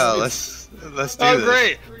 Yeah, it's- let's do Oh, this.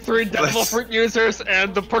 great. 3 devil Let's- fruit users,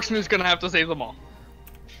 and the person's gonna have to save them all.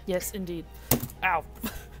 Yes, indeed. Ow.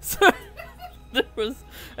 Sorry.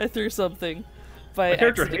 I threw something by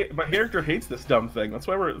accident. My character hates this dumb thing. That's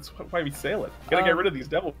why we sail it. Gotta get rid of these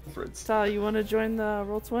devil fruits. Ta, you want to join the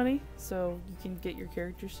Roll20 so you can get your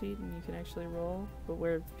character sheet and you can actually roll, but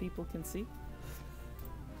where people can see?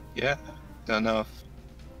 Yeah, don't know.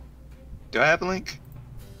 Do I have a link?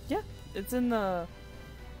 Yeah, it's in the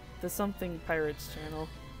Something Pirates channel.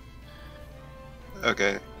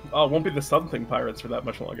 Okay. Oh, it won't be the something pirates for that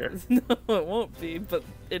much longer. No, it won't be, but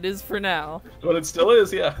it is for now. But it still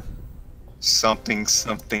is, yeah. Something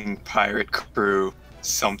pirate crew.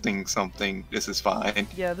 Something. This is fine.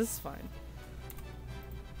 Yeah, this is fine.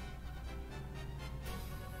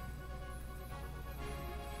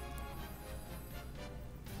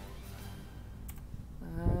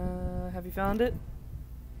 Have you found it?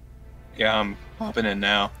 Yeah, I'm popping in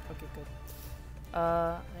now. Okay, good.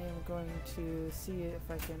 I am going to see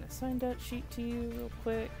if I can assign that sheet to you real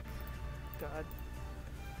quick. God.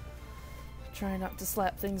 Try not to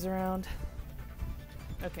slap things around.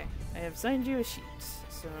 Okay, I have assigned you a sheet.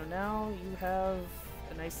 So now you have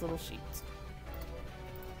a nice little sheet.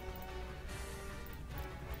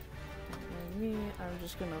 And me, I'm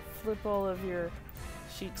just gonna flip all of your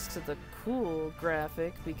sheets to the cool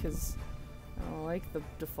graphic because I don't like the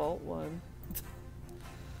default one.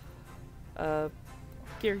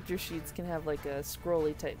 Character sheets can have like a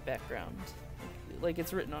scrolly type background, like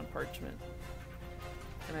it's written on parchment,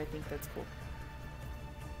 and I think that's cool.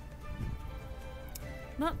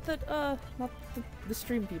 Not that the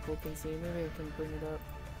stream people can see. Maybe I can bring it up.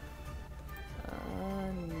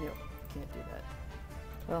 No, can't do that.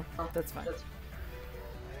 Well, that's fine.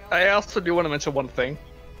 I also do want to mention one thing.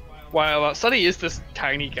 While Sunny is this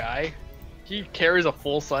tiny guy, he carries a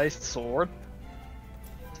full-sized sword.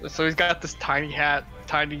 So he's got this tiny hat,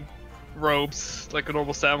 tiny robes like a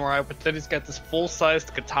normal samurai, but then he's got this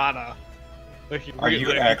full-sized katana. Like he Are you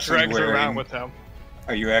like, actually drags wearing? around with him.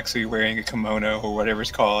 Are you actually wearing a kimono or whatever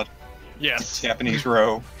it's called? Yes. Japanese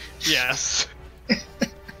robe. Yes.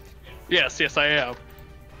 yes, I am.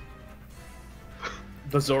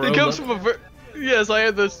 The Zoro. He comes look? from a yes, I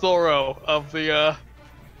am the Zoro of the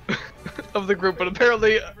of the group, but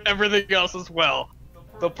apparently everything else as well.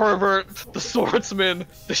 The pervert, the swordsman,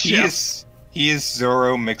 the chef. He is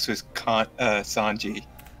Zoro mixed with Sanji.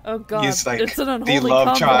 Oh god, He's like it's an unholy the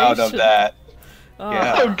love child of combination. that. Oh,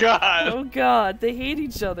 Yeah. Oh god. oh god, they hate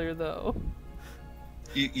each other though.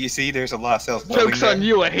 You see, there's a lot of self-loathing Joke's there. on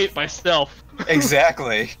you, I hate myself.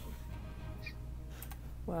 Exactly.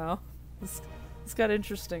 Wow, this got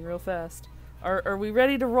interesting real fast. Are we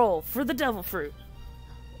ready to roll for the devil fruit?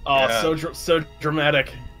 Oh, Yeah. so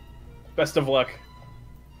dramatic. Best of luck.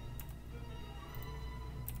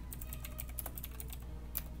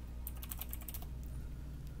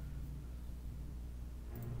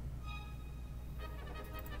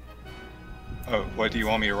 Oh, what do you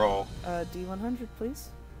want me to roll? D100, please.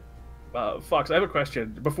 Fox, I have a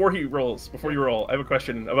question. Before you roll, I have a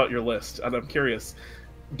question about your list, and I'm curious.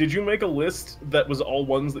 Did you make a list that was all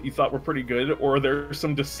ones that you thought were pretty good, or are there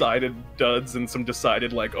some decided duds and some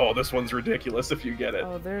decided like, oh, this one's ridiculous if you get it?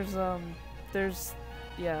 Oh, there's a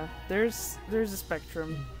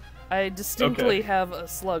spectrum. I distinctly Okay. have a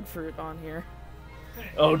slug fruit on here.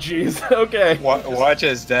 Oh, jeez. Okay. Watch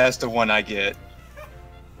as that's the one I get.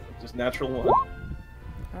 Just natural one.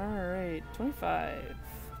 Alright, 25.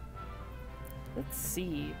 Let's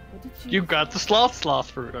see. What did you... You got the sloth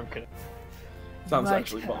fruit. I'm kidding. Sounds Might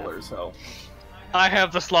actually have. baller as hell. I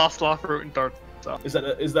have the sloth fruit and dart. So. Is that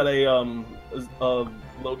a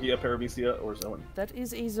Logia, Paramecia, or Zoan? That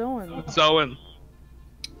is a Zoan. Zoan.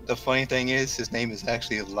 The funny thing is, his name is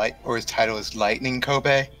actually his title is Lightning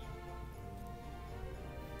Kobe.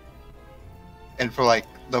 And for like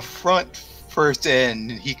the first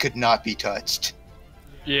end, he could not be touched.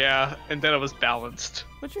 Yeah, and then it was balanced.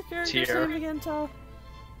 What's your character's Tier. name again, Ta?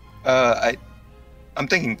 I'm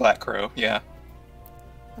thinking Black Crow. Yeah.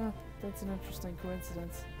 Oh, that's an interesting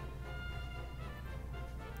coincidence.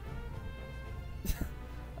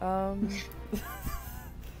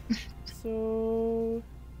 So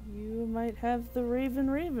you might have the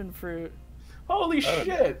Raven fruit. Holy Oh,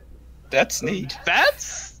 shit! That's neat.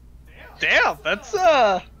 That's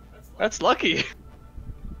that's lucky.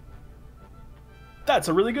 That's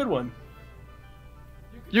a really good one.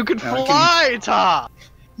 You can Now I can- fly, Ta.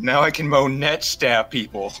 Now I can net stab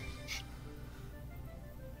people.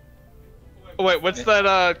 Oh, wait, what's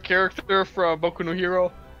that character from Boku no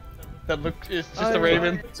Hero? That is just Oh, a yeah.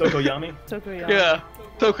 raven. Tokoyami? Tokoyami. Yeah,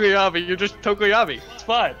 Tokoyami. You're just Tokoyami. It's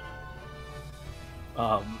fine.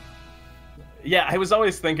 Yeah, I was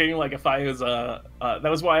always thinking, like, if I was, that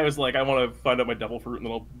was why I was like, I want to find out my devil fruit and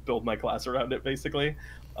then I'll build my class around it, basically.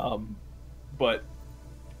 But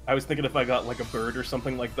I was thinking if I got, like, a bird or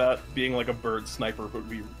something like that, being, like, a bird sniper would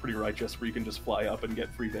be pretty righteous, where you can just fly up and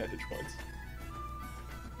get free vantage points.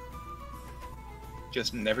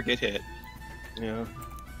 Just never get hit. Yeah.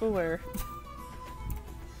 Beware.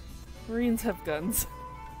 Marines have guns.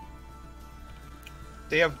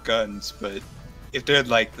 They have guns, but if they're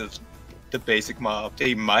like the basic mob,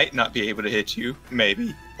 they might not be able to hit you.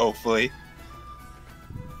 Maybe, hopefully.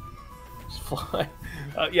 Just fly.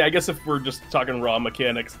 Yeah, I guess if we're just talking raw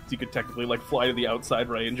mechanics, you could technically, like, fly to the outside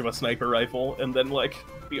range of a sniper rifle and then, like,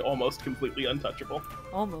 be almost completely untouchable.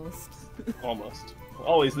 Almost. Almost.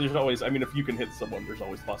 There's always, I mean, if you can hit someone, there's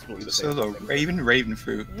always possibility that So they the Raven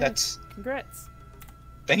fruit. Yeah. That's Congrats.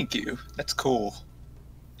 thank you. That's cool.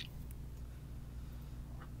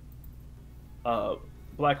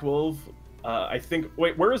 Black Wolf, I think.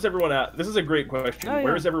 Wait, where is everyone at? This is a great question. Oh, yeah.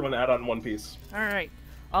 Where is everyone at on One Piece? Alright.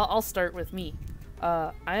 I'll start with me.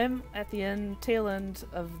 I am at the tail end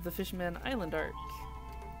of the Fishman Island arc.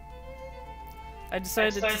 I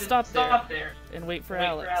decided to stop there and wait for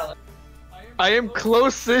Alex. I am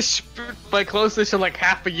close-ish, by close-ish, I'm like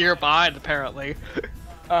half a year behind, apparently.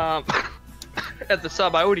 At the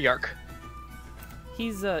Sabaody arc.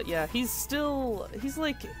 He's he's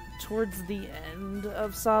like towards the end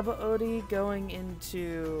of Sabaody, going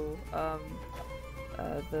into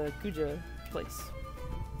the Kuja place.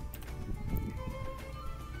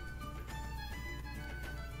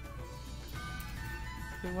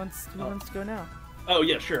 Who wants to go now? Oh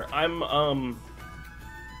yeah, sure. I'm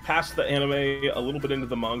past the anime, a little bit into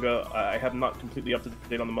the manga. I have not completely up to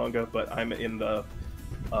date on the manga, but I'm in the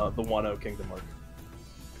Wano Kingdom arc.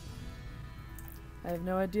 I have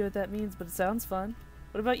no idea what that means, but it sounds fun.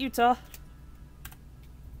 What about you, Ta?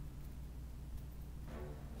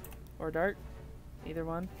 Or Dart. Either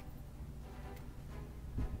one.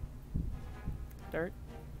 Dart?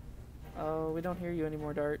 Oh, we don't hear you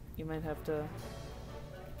anymore, Dart. You might have to...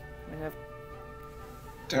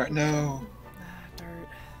 Dart, no. Dart.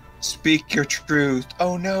 Speak your truth.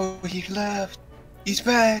 Oh no, he left. He's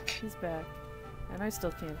back. He's back. And I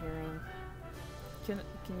still can't hear him.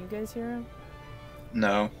 Can you guys hear him?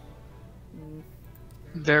 No. Mm.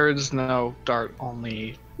 There is no Dart,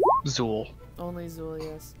 only Zool. Only Zool,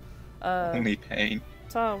 yes. Only pain.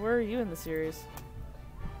 Ta, where are you in the series?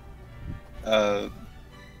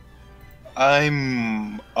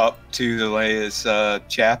 I'm up to the latest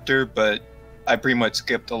chapter, but I pretty much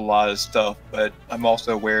skipped a lot of stuff. But I'm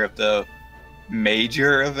also aware of the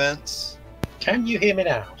major events. Can you hear me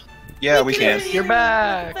now? Yeah, we can. You're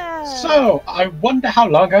back! So, I wonder how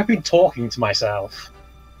long I've been talking to myself.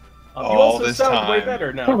 You All also this sound way time.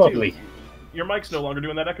 better now, Probably. too. Your mic's no longer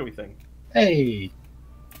doing that echoey thing. Hey.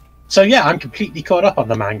 So yeah, I'm completely caught up on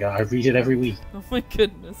the manga. I read it every week. Oh my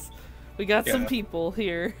goodness. We got some Yeah. people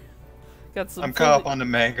here. Got some I'm caught up on the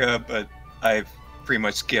manga, but I've pretty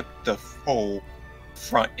much skipped the whole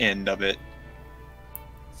front end of it.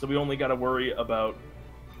 So we only got to worry about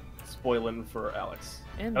spoiling for Alex.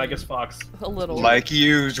 And I me. guess Fox. A little. Like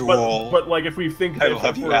usual. But like if we think I that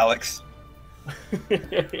love you, Alex.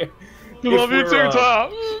 Love you too,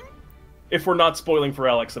 Tom! If we're not spoiling for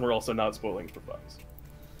Alex, then we're also not spoiling for Fox.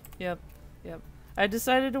 Yep. I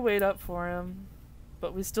decided to wait up for him,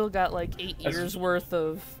 but we still got like 8 years worth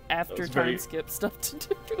of after time very- skip stuff to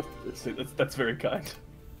do. That's very kind.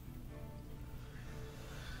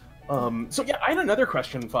 So yeah, I had another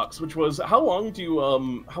question, Fox, which was how long do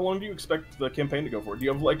you expect the campaign to go for? Do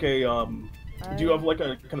you have like a do you have like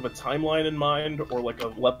a kind of a timeline in mind, or like a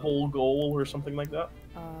level goal or something like that?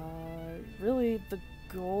 Really, the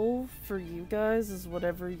goal for you guys is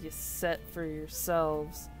whatever you set for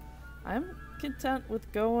yourselves. I'm content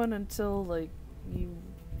with going until like you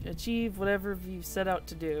achieve whatever you set out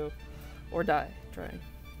to do, or die trying.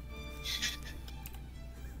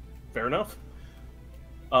 Fair enough.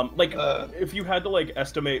 If you had to like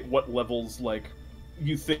estimate what levels like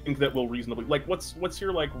you think that will reasonably like what's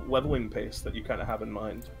your like leveling pace that you kind of have in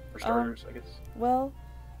mind for starters, I guess. Well,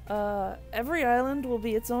 every island will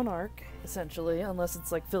be its own arc essentially, unless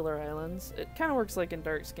it's like filler islands. It kind of works like in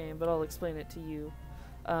Dark's game, but I'll explain it to you.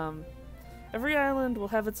 Every island will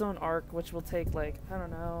have its own arc, which will take like, I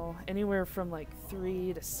don't know, anywhere from like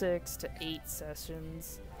 3 to 6 to 8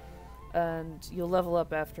 sessions, and you'll level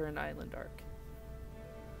up after an island arc.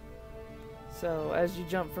 So as you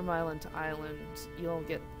jump from island to island, you'll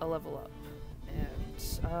get a level up.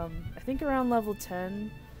 And I think around level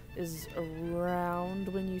 10 is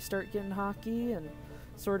around when you start getting hockey and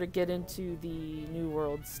sort of get into the New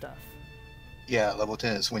World stuff. Yeah, level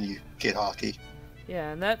 10 is when you get hockey.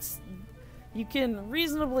 Yeah, and that's... You can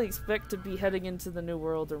reasonably expect to be heading into the New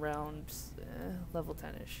World around level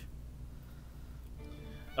 10-ish.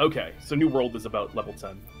 Okay, so New World is about level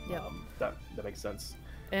 10. Yeah. That makes sense.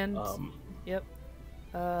 And, yep.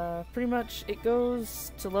 Pretty much it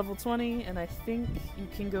goes to level 20, and I think you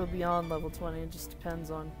can go beyond level 20. It just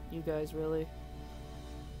depends on you guys, really. I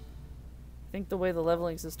think the way the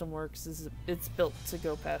leveling system works is it's built to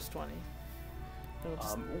go past 20.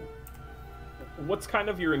 What's kind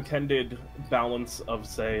of your intended balance of,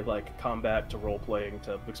 say, like, combat to role-playing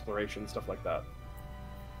to exploration, stuff like that?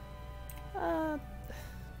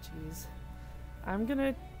 Jeez. I'm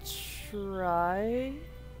gonna try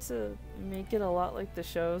to make it a lot like the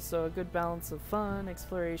show, so a good balance of fun,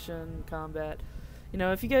 exploration, combat. You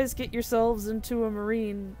know, if you guys get yourselves into a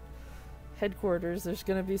marine headquarters, there's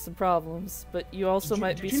gonna be some problems, but you also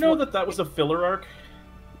might be... Did you know that was a filler arc?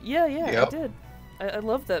 Yeah, Yep. I did. I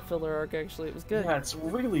loved that filler arc, actually. It was good. Yeah, it's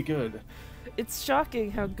really good. It's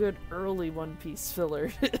shocking how good early One Piece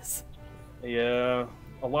filler is. Yeah,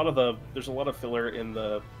 there's a lot of filler in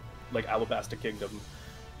the, like, Alabasta Kingdom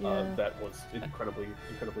that was incredibly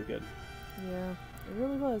good. Yeah, it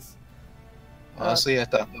really was. Honestly, I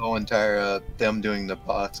thought the whole entire them doing the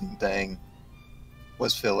boxing thing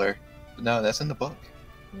was filler. But no, that's in the book.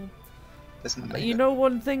 Yeah. That's in the manga. You know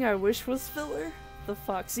one thing I wish was filler? The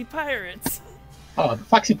Foxy Pirates. Oh, the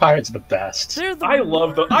Foxy Pirates are the best. They're the I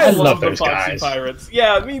love the those Foxy guys. Pirates.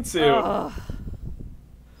 Yeah, me too.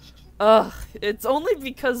 It's only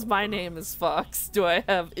because my name is Fox do I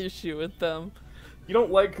have issue with them. You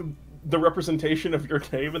don't like the representation of your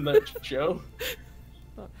name in that show?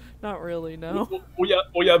 Not really, no.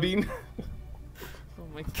 Oyabin. Oh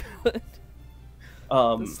my god.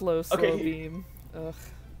 The slow okay. beam. Ugh.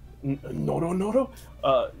 No, no, no,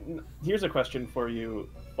 no. Here's a question for you,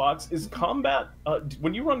 Fox. Is combat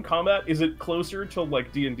when you run combat, is it closer to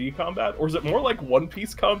like D&D combat, or is it more like One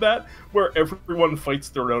Piece combat where everyone fights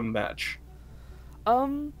their own match?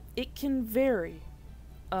 It can vary.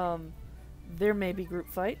 There may be group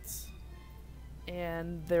fights,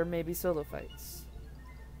 and there may be solo fights.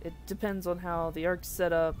 It depends on how the arc's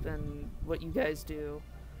set up and what you guys do.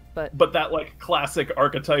 But that like classic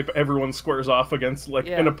archetype, everyone squares off against like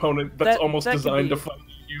an opponent that's almost designed to fight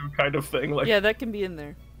you, kind of thing. Like, yeah, that can be in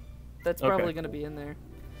there. That's probably going to be in there.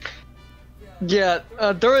 Yeah,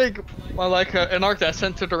 during an arc that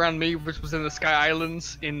centered around me, which was in the Sky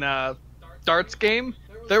Islands in Dart's game,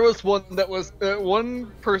 there was one that was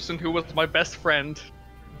one person who was my best friend,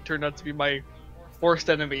 turned out to be my worst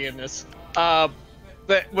enemy in this.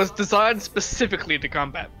 That was designed specifically to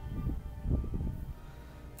combat.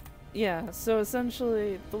 Yeah, so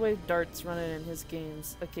essentially, the way Dart's run it in his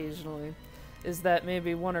games occasionally is that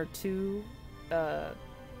maybe one or two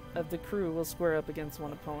of the crew will square up against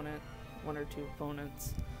one or two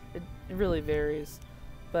opponents. It really varies.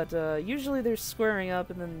 But usually they're squaring up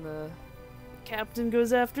and then the captain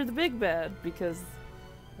goes after the big bad because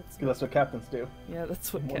that's what captains do. Yeah,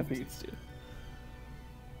 that's what captains do.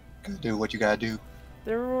 Gotta do what you gotta do.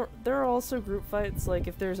 There are also group fights, like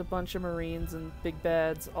if there's a bunch of Marines and big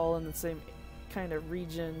bads all in the same kind of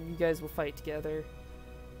region, you guys will fight together.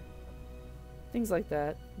 Things like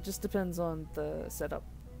that. It just depends on the setup.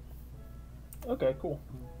 Okay, cool.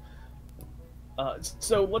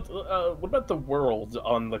 So what about the world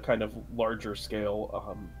on the kind of larger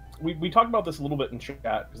scale? We talked about this a little bit in chat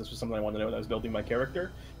because this was something I wanted to know when I was building my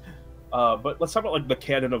character. But let's talk about like the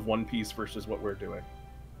canon of One Piece versus what we're doing.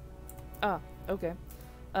 Okay.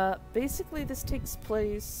 Basically this takes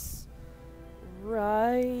place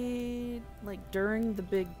right like during the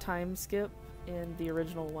big time skip in the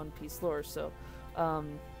original One Piece lore. So,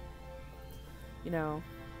 you know,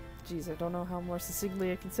 geez, I don't know how more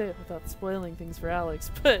succinctly I can say it without spoiling things for Alex,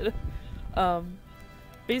 but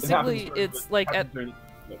basically it's like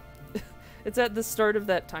it's at the start of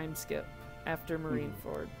that time skip after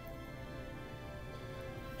Marineford.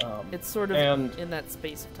 It's sort of in that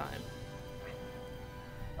space of time.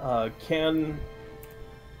 I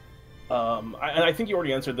think you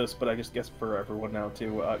already answered this, but I just guess for everyone now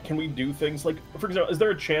too. Can we do things like, for example, is there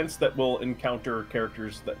a chance that we'll encounter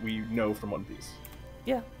characters that we know from One Piece?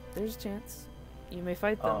 Yeah, there's a chance. You may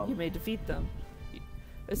fight them. You may defeat them.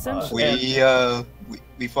 Essentially,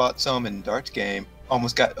 we fought some in Dart's game.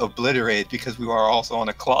 Almost got obliterated because we were also on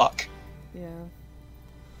a clock. Yeah.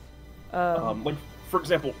 Like for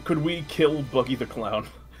example, could we kill Buggy the Clown?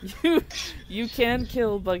 You can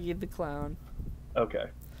kill Buggy the Clown. Okay.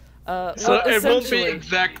 So it won't be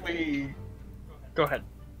exactly... Go ahead.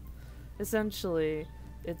 Essentially,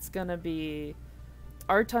 it's gonna be...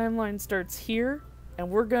 Our timeline starts here, and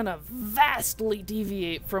we're gonna vastly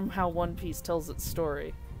deviate from how One Piece tells its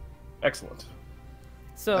story. Excellent.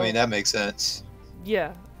 So, I mean, that makes sense.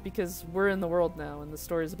 Yeah, because we're in the world now, and the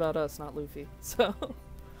story's about us, not Luffy. So...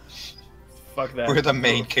 Fuck that. We're the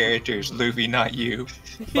main characters, Luffy, not you.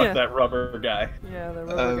 Fuck that rubber guy. Yeah, the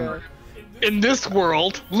rubber guy. In this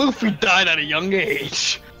world, Luffy died at a young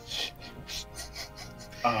age.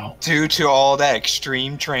 Oh. Due to all that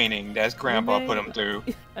extreme training that Grandpa put him through.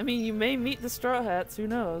 I mean, you may meet the Straw Hats, who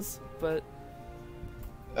knows, but...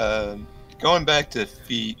 Going back to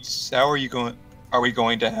feats, how are you going... Are we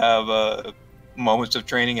going to have moments of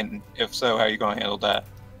training, and if so, how are you going to handle that?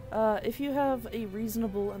 If you have a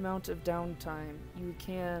reasonable amount of downtime, you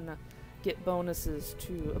can get bonuses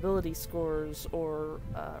to ability scores or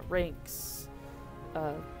ranks,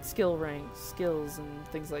 skill ranks, skills, and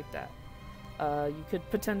things like that. You could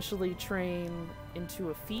potentially train into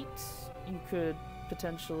a feat. You could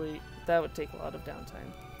potentially... That would take a lot of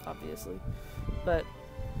downtime, obviously. But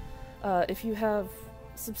if you have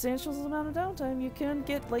substantial amount of downtime, you can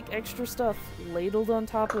get like extra stuff ladled on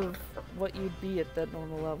top of what you'd be at that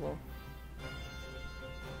normal level.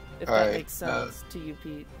 If that makes sense to you,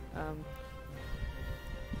 Pete.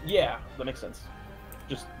 Yeah, that makes sense.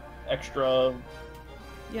 Just extra.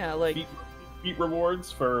 Yeah, like feat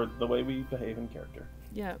rewards for the way we behave in character.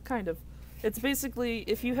 Yeah, kind of. It's basically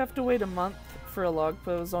if you have to wait a month for a log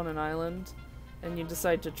pose on an island, and you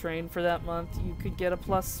decide to train for that month, you could get a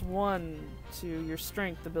 +1 to your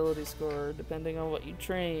strength ability score, depending on what you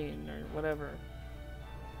train or whatever.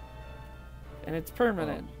 And it's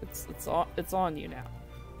permanent. It's on you now.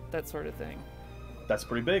 That sort of thing. That's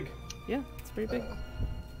pretty big. Yeah, it's pretty big.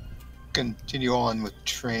 Continue on with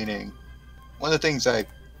training. One of the things I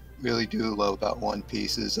really do love about One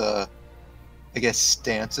Piece is, I guess,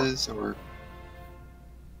 stances or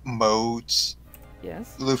modes.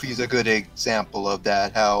 Yes. Luffy's a good example of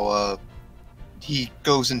that. How he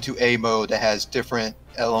goes into a mode that has different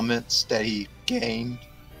elements that he gained.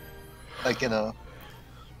 Like in a,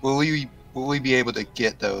 will we be able to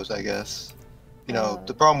get those? I guess. You know,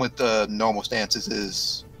 the problem with the normal stances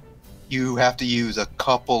is you have to use a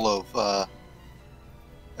couple of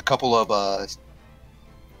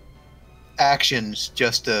actions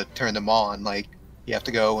just to turn them on. Like you have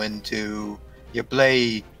to go into your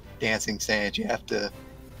blade dancing stance. You have to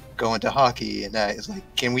go into hockey, and that is like,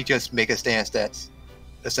 can we just make a stance that's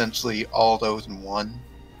essentially all those in one?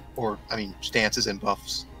 Or I mean, stances and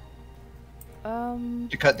buffs.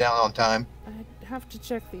 To cut down on time. I'd have to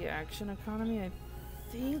check the action economy. I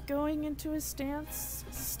think going into a stance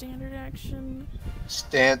is a standard action.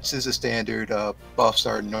 Stance is a standard. Buffs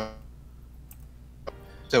are no.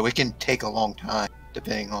 So it can take a long time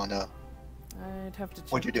depending on I'd have to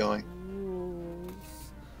check what you're doing. Rules.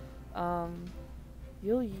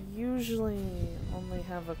 You'll usually only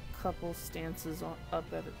have a couple stances up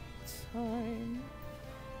at a time.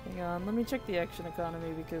 Hang on, let me check the action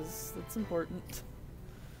economy because that's important.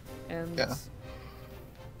 And yeah.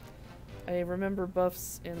 I remember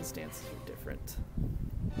buffs and stances are different.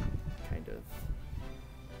 Kind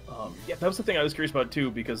of. Yeah, that was the thing I was curious about too,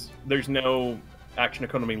 because there's no action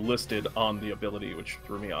economy listed on the ability, which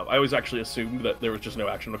threw me off. I always actually assumed that there was just no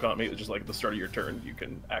action economy. It was just like at the start of your turn, you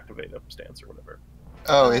can activate a stance or whatever.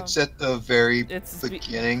 Oh, it's at the very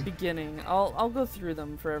beginning. I'll go through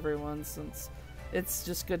them for everyone since it's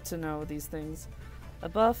just good to know these things. A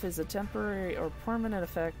buff is a temporary or permanent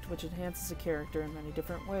effect which enhances a character in many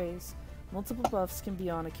different ways. Multiple buffs can be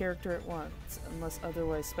on a character at once unless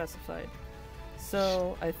otherwise specified.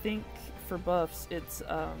 So I think for buffs it's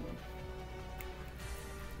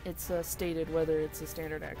stated whether it's a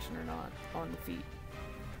standard action or not on the feat.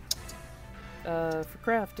 For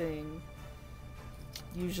crafting,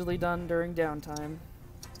 usually done during downtime.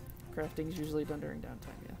 Crafting's usually done during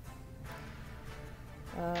downtime, yeah.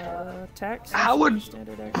 Attacks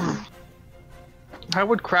standard action. How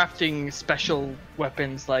would crafting special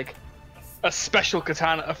weapons like a special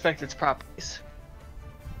katana affect its properties?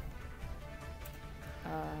 I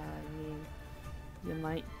mean, you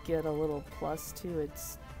might get a little plus to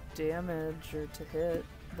its damage or to hit,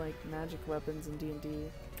 like magic weapons in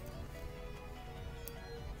D&D.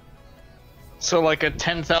 So like a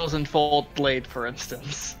 10,000-fold blade, for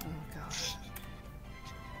instance. Oh gosh.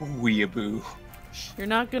 Weeaboo. You're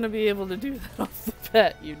not gonna be able to do that off the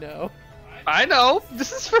bat, you know. I know!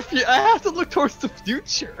 This is for I have to look towards the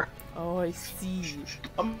future! Oh, I see.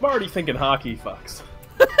 I'm already thinking hockey, Fox.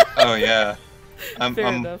 Oh yeah.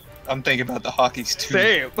 Fair enough. I'm thinking about the hockeys too.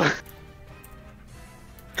 Same!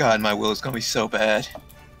 God, my will is gonna be so bad.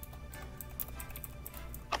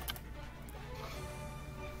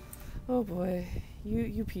 Oh boy,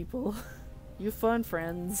 you people, you fun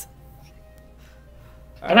friends.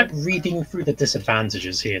 I like reading through the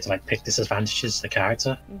disadvantages here to like pick disadvantages to the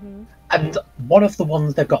character. Mm-hmm. And one of the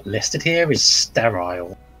ones they've got listed here is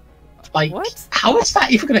sterile. Like, what? How is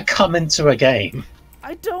that even going to come into a game?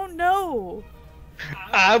 I don't know.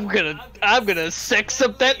 I'm gonna sex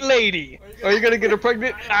up that lady. Are you gonna get her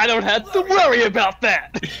pregnant? I don't have to worry about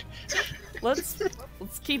that. Let's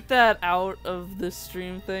keep that out of the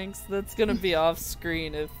stream. Thanks. That's gonna be off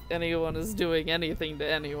screen if anyone is doing anything to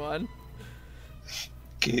anyone.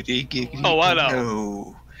 Giddy, giddy. Oh, I know.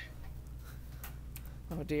 No.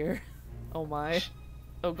 Oh dear. Oh my.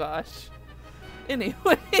 Oh gosh.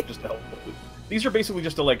 Anyway. Just to help. These are basically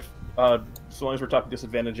just to like, so long as we're talking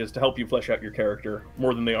disadvantages, to help you flesh out your character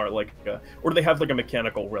more than they are like, or do they have like a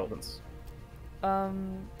mechanical relevance?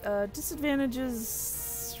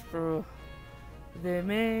 Disadvantages. They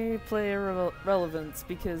may play a relevance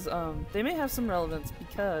because they may have some relevance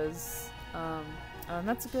because and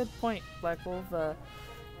that's a good point, Black Wolf.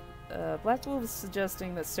 Black Wolf is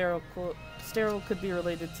suggesting that sterile could be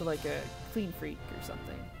related to like a clean freak or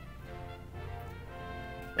something.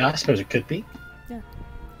 Yeah, I suppose it could be. Yeah.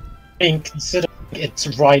 I mean, considering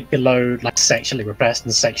it's right below like sexually repressed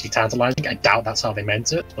and sexually tantalizing, I doubt that's how they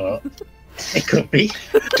meant it, but it could be.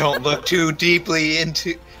 Don't look too deeply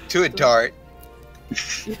into it, Dart.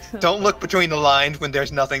 Don't look between the lines when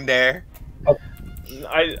there's nothing there. Oh.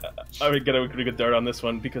 I would get a pretty good dart on this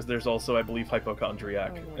one because there's also, I believe,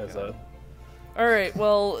 hypochondriac as a. All right,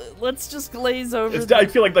 well, let's just glaze over. I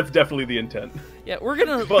feel like that's definitely the intent. Yeah, we're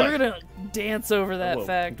gonna dance over that Hello,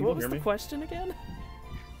 fact. What was hear the me? question again?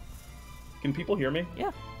 Can people hear me?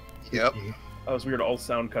 Yeah. Yep. That was weird. All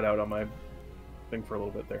sound cut out on my thing for a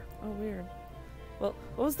little bit there. Oh, weird. Well,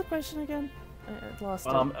 what was the question again? I lost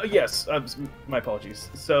it. Yes. My apologies.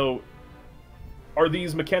 So, are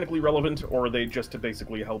these mechanically relevant, or are they just to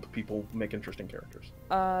basically help people make interesting characters?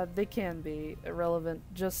 They can be irrelevant,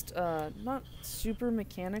 just not super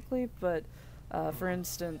mechanically, but for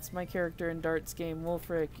instance, my character in Dart's game,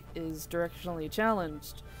 Wolfric, is directionally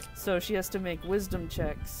challenged, so she has to make wisdom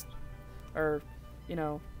checks, or, you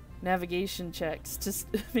know, navigation checks to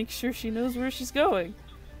make sure she knows where she's going,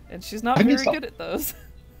 and she's not very good at those.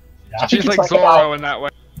 Yeah, She's like Zorro in that way.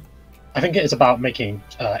 I think it is about making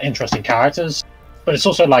interesting characters, but it's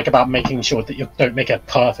also like about making sure that you don't make a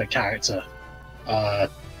perfect character.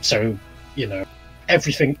 So, you know,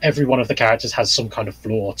 every one of the characters has some kind of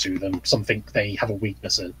flaw to them, something they have a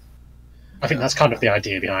weakness in. I think that's kind of the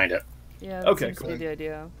idea behind it. Yeah, that Okay, seems to cool. be the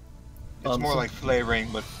idea. It's more like flavoring,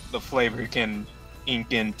 but the flavor can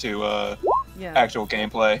ink into Yeah. actual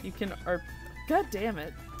gameplay. You can, or, god damn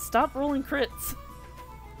it, stop rolling crits.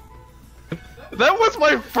 That was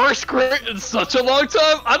my first crit in such a long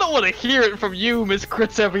time. I don't want to hear it from you, Miss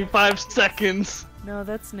Crits every 5 seconds. No,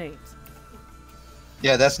 that's Nate.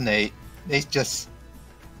 Yeah, that's Nate. Nate just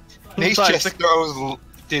Besides, throws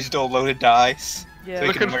digital loaded dice. Yeah, So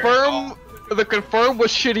you the can wear it all. confirm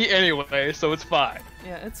was shitty anyway, so it's fine.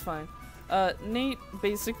 yeah, it's fine. Nate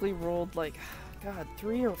basically rolled like, god,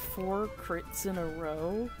 3 or 4 crits in a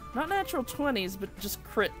row. Not natural 20s, but just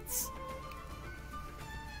crits.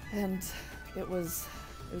 And it was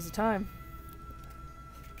a time.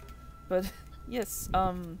 But yes,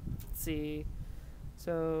 let's see.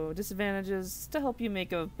 So disadvantages to help you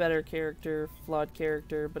make a better character, flawed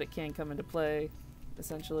character, but it can come into play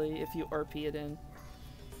essentially if you RP it in.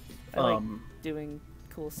 I like doing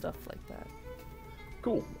cool stuff like that.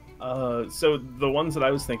 Cool. So the ones that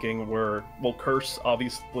I was thinking were, well, Curse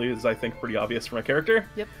obviously is, I think, pretty obvious for my character.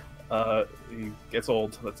 Yep. He gets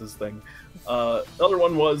old, that's his thing. The other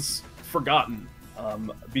one was Forgotten.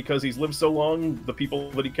 Because he's lived so long, the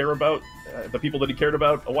people that he cared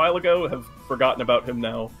about a while ago have forgotten about him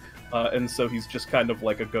now. And so he's just kind of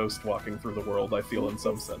like a ghost walking through the world, I feel, in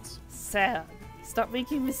some sense. Sad. Stop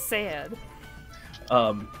making me sad.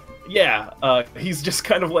 He's just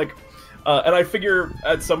kind of like... and I figure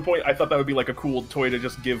at some point I thought that would be like a cool toy to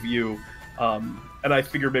just give you. And I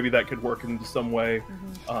figure maybe that could work in some way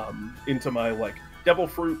into my like Devil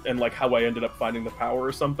Fruit and like how I ended up finding the power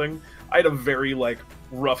or something. I had a very like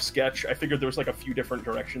rough sketch. I figured there was like a few different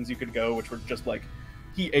directions you could go, which were just like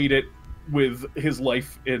he ate it with his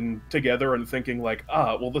life in together and thinking like,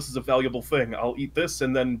 well, this is a valuable thing. I'll eat this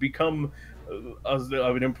and then become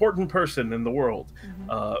an important person in the world.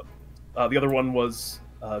 The other one was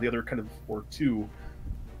the other kind of, or two,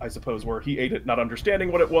 I suppose, where he ate it not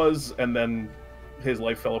understanding what it was, and then his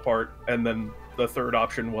life fell apart. And then the third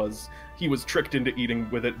option was he was tricked into eating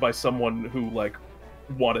with it by someone who like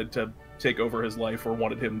wanted to take over his life or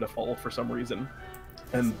wanted him to fall for some reason,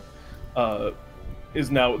 and is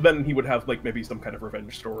now, then he would have like maybe some kind of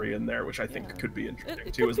revenge story in there, which I think could be interesting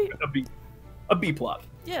it too, could as a B plot.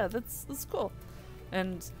 Yeah, that's cool.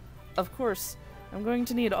 And of course, I'm going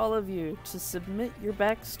to need all of you to submit your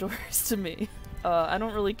backstories to me. I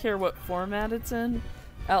don't really care what format it's in.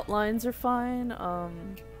 Outlines are fine.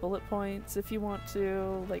 Bullet points if you want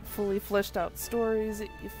to, like fully fleshed out stories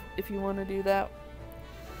if you want to do that.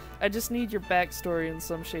 I just need your backstory in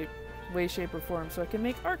some way, shape, or form so I can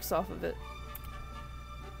make arcs off of it.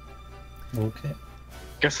 Okay.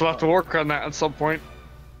 Guess we'll have to work on that at some point.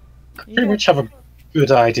 Pretty much have a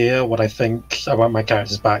good idea what I think I want my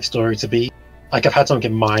character's backstory to be. Like, I've had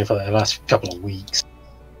something in mind for the last couple of weeks.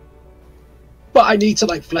 But I need to,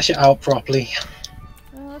 like, flesh it out properly.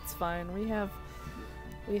 Oh, that's fine. We have,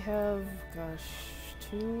 gosh,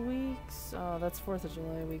 2 weeks? Oh, that's 4th of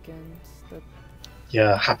July weekend.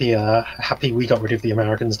 Yeah, happy we got rid of the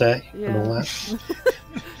Americans Day and all that.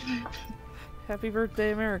 Happy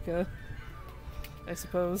birthday, America. I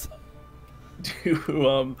suppose.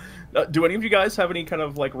 Do any of you guys have any kind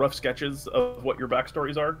of like rough sketches of what your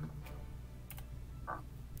backstories are?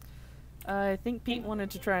 I think Pete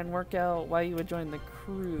wanted to try and work out why you would join the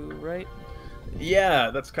crew, right?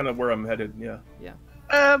 Yeah, that's kind of where I'm headed. Yeah. Yeah.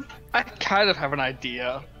 I kind of have an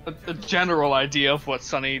idea, a general idea of what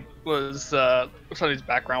Sonny's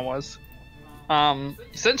background was.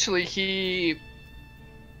 Essentially, he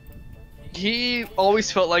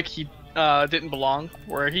always felt like he didn't belong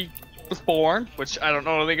where he was born, which I don't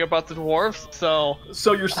know anything about the dwarves, so...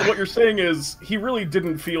 So what you're saying is, he really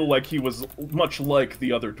didn't feel like he was much like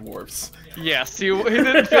the other dwarves. Yes, he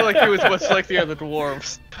didn't feel like he was much like the other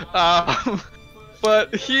dwarves.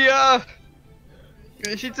 But he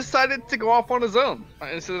decided to go off on his own,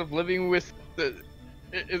 instead of living with the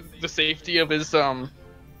safety of his,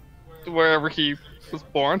 wherever he was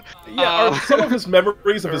born. Yeah, are some of his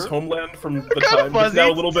memories of his homeland from the time is now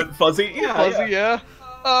a little bit fuzzy? Yeah, Fuzzy, yeah.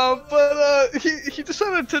 But he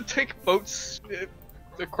decided to take boats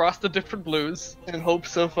across the different blues in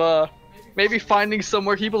hopes of maybe finding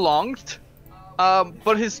somewhere he belonged.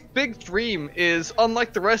 But his big dream is,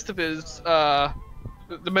 unlike the rest of his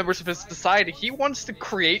the members of his society, he wants to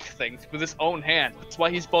create things with his own hand. That's why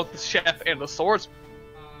he's both the chef and the swordsman.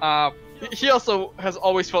 He also has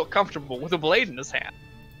always felt comfortable with a blade in his hand.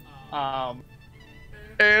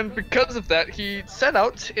 And because of that, he set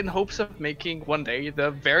out in hopes of making one day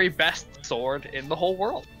the very best sword in the whole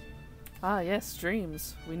world. Ah, yes,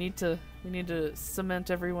 dreams. We need to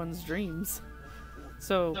cement everyone's dreams.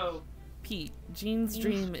 So Pete, Gene's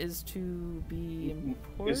dream is to be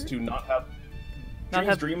important? Is to not have...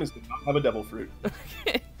 Gene's dream is to not have a devil fruit.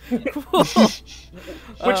 Okay, cool.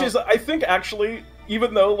 Which is, I think, actually,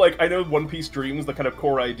 even though, like, I know One Piece dreams, the kind of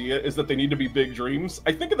core idea is that they need to be big dreams,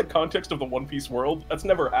 I think in the context of the One Piece world, that's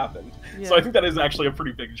never happened. Yeah. So I think that is actually a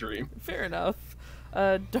pretty big dream. Fair enough.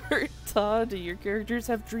 Dart, Todd, do your characters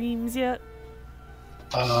have dreams yet?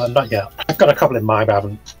 Not yet. I've got a couple in mind, but I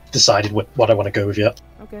haven't decided what I want to go with yet.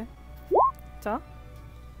 Okay. Todd?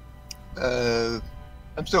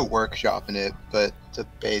 I'm still workshopping it, but the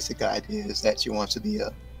basic idea is that she wants to be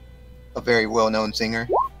a very well-known singer.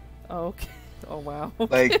 Oh, okay. Oh, wow.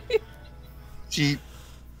 Like,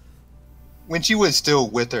 when she was still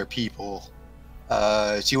with her people,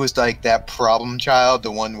 she was like that problem child,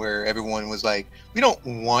 the one where everyone was like, we don't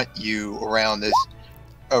want you around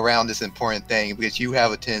this important thing because you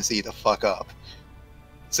have a tendency to fuck up.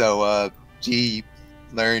 So, she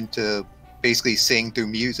learned to basically sing through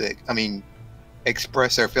music. I mean,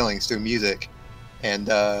 express her feelings through music, and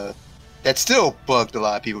that still bugged a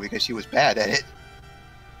lot of people because she was bad at it.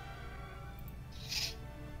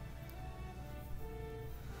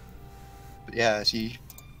 But yeah, she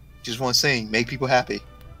just wants to sing, make people happy.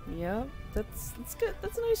 Yeah, that's good.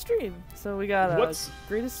 That's a nice dream. So we got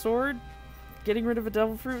greatest sword, getting rid of a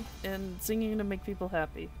devil fruit, and singing to make people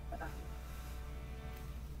happy.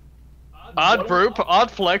 Odd group, odd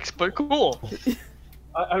flex, but cool.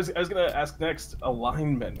 I was gonna ask next,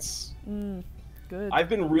 alignments. Good. I've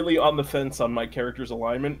been really on the fence on my character's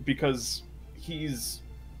alignment because he's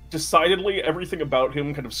decidedly, everything about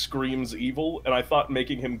him kind of screams evil, and I thought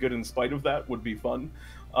making him good in spite of that would be fun.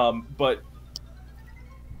 But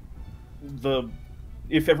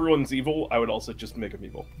if everyone's evil, I would also just make him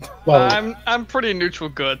evil. Well, I'm pretty neutral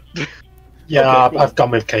good. yeah, Okay, cool. I've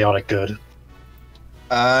gone with chaotic good.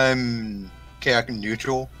 I'm chaotic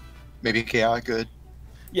neutral, maybe chaotic good.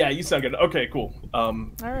 Yeah, you sound good. Okay, cool. All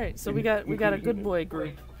right, so we got a good boy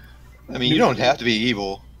group. I mean, you don't have to be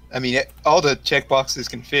evil. I mean, all the checkboxes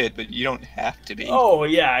can fit, but you don't have to be. Oh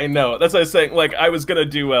yeah, I know. That's what I was saying. Like, I was gonna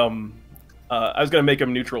do I was gonna make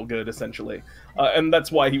him neutral good essentially, and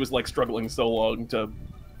that's why he was like struggling so long to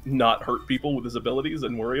not hurt people with his abilities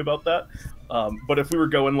and worry about that. But if we were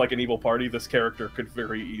going like an evil party, this character could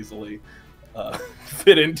very easily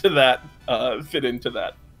fit into that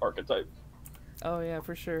archetype. Oh yeah,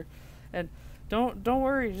 for sure. And don't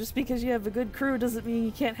worry, just because you have a good crew doesn't mean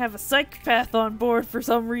you can't have a psychopath on board for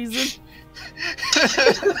some reason.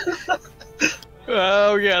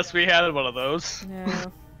 Oh yes, we had one of those. Yeah.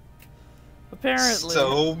 Apparently.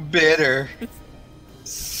 So bitter.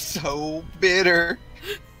 So bitter.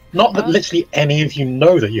 Not that literally any of you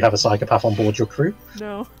know that you have a psychopath on board your crew.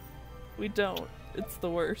 No, we don't. It's the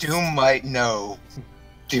worst. Doom might know.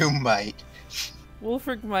 Doom might.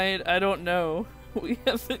 Wolfric might, I don't know. We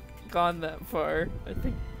haven't gone that far, I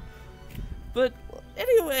think. But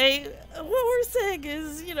anyway, what we're saying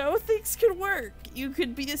is, things could work. You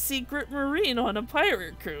could be a secret marine on a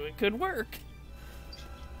pirate crew. It could work.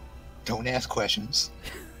 Don't ask questions.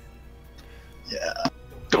 Yeah.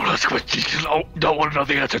 Don't ask questions you don't want to know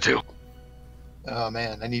the answer to. Oh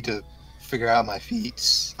man, I need to figure out my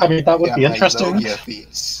feats. I mean, that would be my interesting. Logia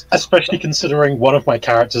feats. Especially considering one of my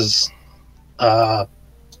characters'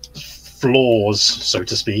 flaws, so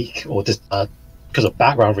to speak, or just because of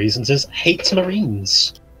background reasons, is hates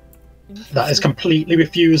Marines. That is completely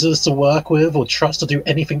refuses to work with or trust to do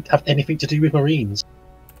anything, have anything to do with Marines.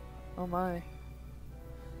 Oh my.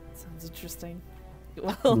 Sounds interesting.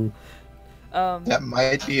 Well, That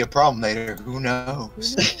might be a problem later. Who knows?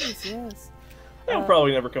 who knows? Yes. It'll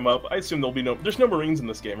probably never come up. I assume there's no Marines in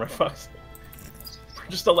this game, right, Fox? We're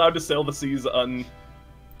just allowed to sail the seas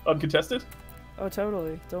uncontested? Oh,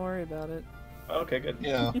 totally. Don't worry about it. Okay, good.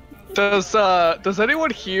 Yeah. Does anyone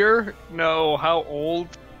here know how old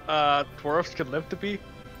dwarves can live to be?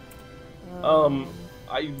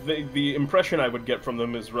 The impression I would get from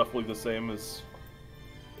them is roughly the same as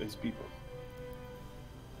people.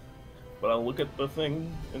 but I'll look at the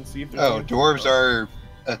thing and see if there's Oh, any- dwarves are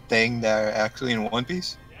a thing that are actually in One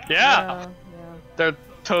Piece? Yeah, they're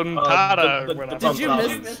Tontata. the whatever. Did you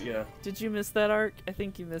Tontatis, miss- Yeah. Did you miss that arc? I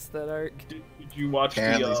think you missed that arc. Did you watch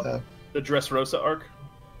Apparently so. the Dressrosa arc?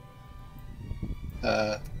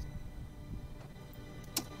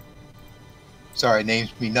 Sorry,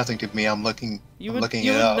 names mean nothing to me. I'm looking it You would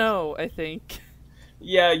up. know, I think.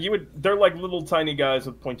 Yeah, you would. They're like little tiny guys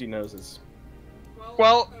with pointy noses.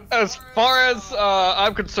 Well, as far as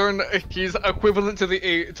I'm concerned, he's equivalent to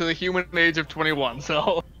the human age of 21.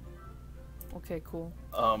 So Okay, cool.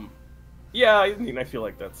 Yeah, I mean, I feel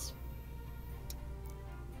like that's.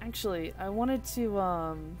 Actually, I wanted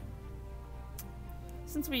to,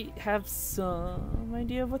 since we have some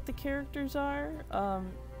idea of what the characters are,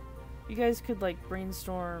 you guys could, like,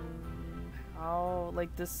 brainstorm how, like,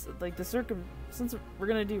 since we're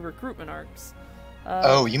gonna do recruitment arcs.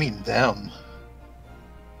 Oh, you mean them?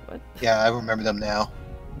 What? Yeah, I remember them now.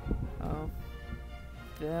 Oh.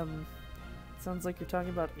 Them. Sounds like you're talking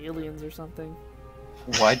about aliens or something.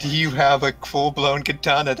 Why do you have a full-blown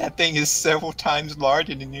katana? That thing is several times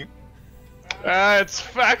larger than you. it's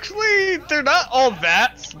actually they're not all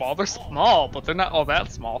that small. They're small, but they're not all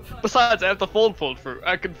that small. Besides, I have the fold fruit.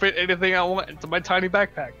 I can fit anything I want into my tiny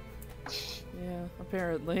backpack. Yeah,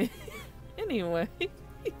 apparently. Anyway.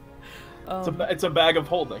 It's a bag of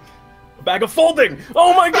holding. A bag of folding!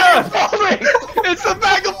 Oh my god! Folding! It's a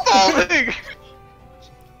bag of folding!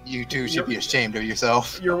 You two should be ashamed of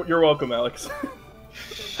yourself. You're welcome, Alex.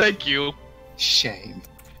 Thank you. Shame.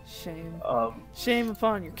 Shame. Shame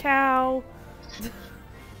upon your cow.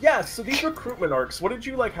 Yeah, so these recruitment arcs, what did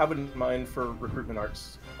you like have in mind for recruitment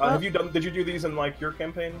arcs? Did you do these in like your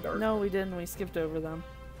campaign? Or? No, we didn't. We skipped over them.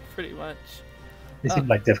 Pretty much. They seemed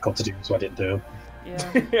like difficult to do, so I didn't do them. Yeah.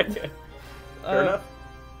 Fair enough.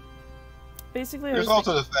 Basically, There's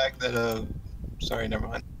also the fact that, sorry, never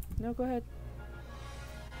mind. No, go ahead.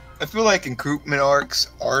 I feel like recruitment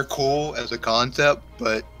arcs are cool as a concept,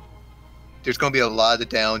 but there's going to be a lot of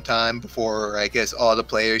downtime before, I guess, all the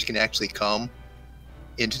players can actually come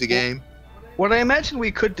into the game. What I imagine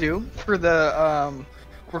we could do for the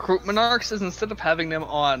recruitment arcs is instead of having them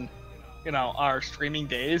on, our streaming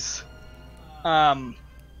days,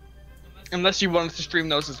 unless you wanted to stream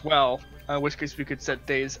those as well, in which case we could set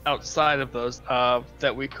days outside of those,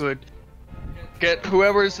 that we could get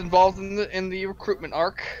whoever's involved in the recruitment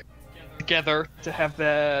arc together to have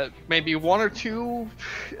maybe one or two,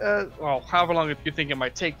 however long you think it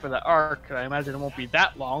might take for that arc. I imagine it won't be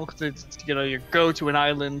that long, because it's, you go to an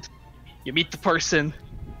island, you meet the person,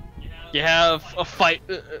 you have a fight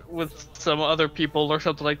with some other people or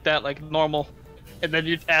something like that, like normal, and then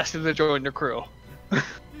you ask them to join your crew.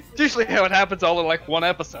 It's usually how it happens all in like one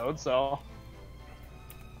episode, so.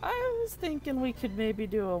 I was thinking we could maybe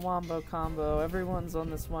do a wombo combo. Everyone's on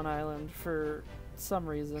this one island for some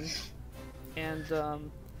reason. And,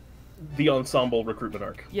 The ensemble recruitment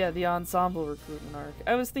arc. yeah, the ensemble recruitment arc.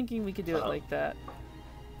 I was thinking we could do it like that.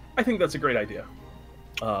 I think that's a great idea.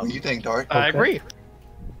 What do you think, Dart? I agree.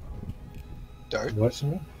 Dart? Works for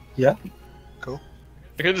me? Yeah. Cool.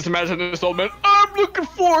 I can just imagine this old man, I'm looking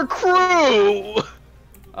for a crew!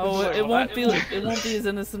 Oh, Like, it won't be. what? It won't be as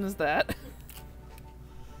innocent as that.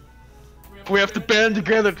 We have to band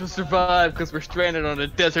together to survive because we're stranded on a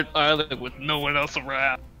desert island with no one else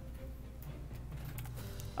around.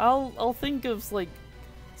 I'll think of like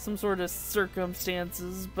some sort of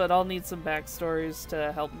circumstances, but I'll need some backstories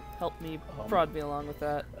to help me prod me along with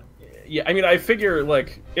that. Yeah, I mean, I figure,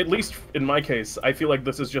 like, at least in my case, I feel like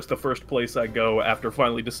this is just the first place I go after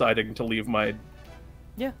finally deciding to leave my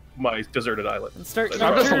deserted island. And start But your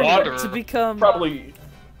I'm just a journey wanderer. to become Probably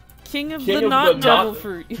king of King the of not the devil not-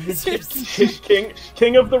 fruit users.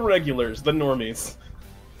 king of the regulars, the normies.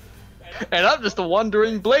 And I'm just a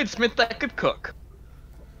wandering bladesmith that could cook.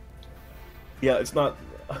 Yeah, it's not.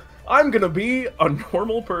 I'm gonna be a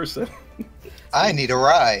normal person. I need a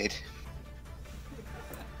ride.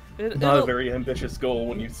 Not a It'll- very ambitious goal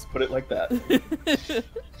when you put it like that.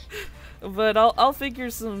 But I'll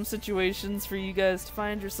figure some situations for you guys to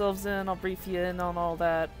find yourselves in. I'll brief you in on all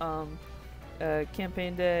that.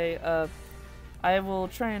 Campaign day. I will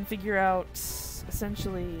try and figure out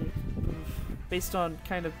essentially based on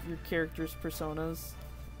kind of your characters' personas,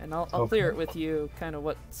 and I'll clear it with you kind of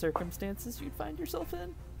what circumstances you'd find yourself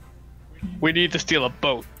in. We need to steal a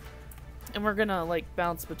boat. And we're gonna like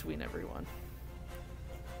bounce between everyone.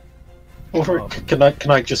 Or can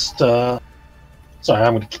I just sorry,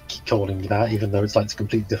 I'm gonna keep calling you that, even though it's like it's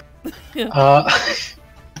completely different.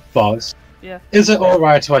 Box. Yeah. Is it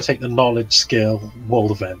alright if I take the knowledge skill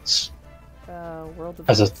world events? World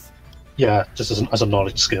As a- events. Yeah, just as a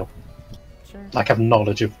knowledge skill. Sure. like have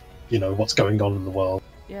knowledge of, what's going on in the world.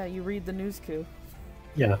 Yeah, you read the news coup.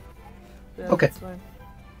 Yeah. Yeah, Okay. That's fine.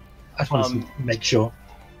 I just wanted to make sure.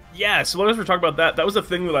 Yeah, so as we're talking about that, that was a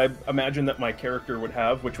thing that I imagined that my character would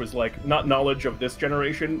have, which was like not knowledge of this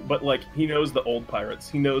generation, but like he knows the old pirates.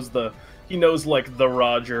 He knows like the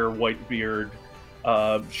Roger, Whitebeard,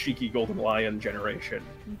 Shiki, Golden Lion generation.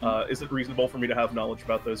 Is it reasonable for me to have knowledge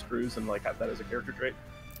about those crews and like have that as a character trait?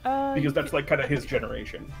 Because that's like kind of his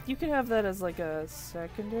generation. You could have that as like a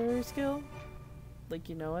secondary skill, like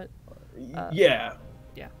you know it. Yeah.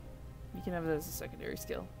 Yeah, you can have it as a secondary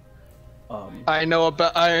skill. I know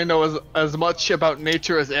as much about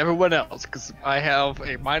nature as everyone else because I have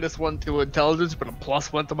a -1 to intelligence, but a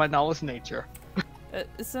 +1 to my knowledge of nature.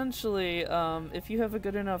 Essentially, if you have a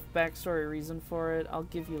good enough backstory reason for it, I'll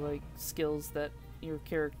give you like skills that your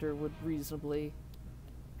character would reasonably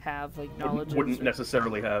have, like knowledge. Wouldn't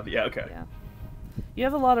necessarily have. Yeah. Okay. Yeah. You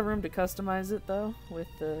have a lot of room to customize it though with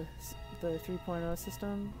the 3.0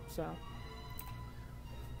 system. So.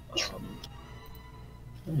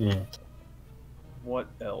 What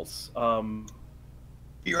else?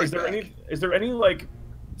 Be right Is there back. any like?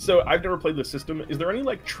 So I've never played this system. Is there any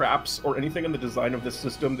like traps or anything in the design of this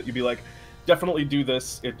system that you'd be like, definitely do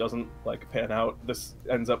this? It doesn't like pan out. This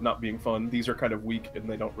ends up not being fun. These are kind of weak and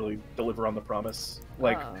they don't really deliver on the promise.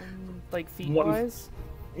 Like feet one- wise.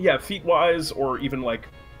 Yeah, feat wise, or even like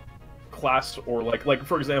class, or like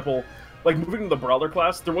for example, like moving to the brawler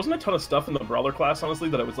class. There wasn't a ton of stuff in the brawler class, honestly,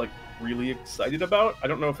 that I was like really excited about. I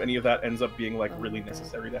don't know if any of that ends up being like really Okay.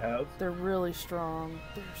 necessary to have. They're really strong.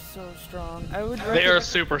 They're so strong. I would. They are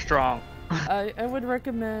super strong. I would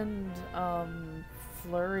recommend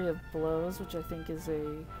Flurry of Blows, which I think is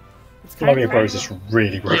a. It's kind Flurry of Blows is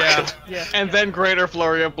really good. Yeah, Yeah. and then greater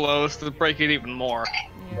flurry of blows to break it even more.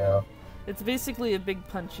 Yeah. It's basically a big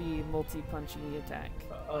punchy, multi-punchy attack.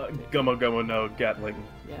 Gummo Gummo no Gatling.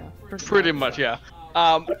 Yeah. Pretty much, yeah.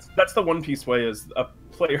 That's the One Piece way as a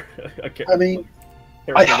player. I mean,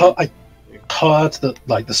 I heard that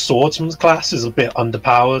like the swordsman's class is a bit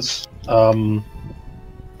underpowered.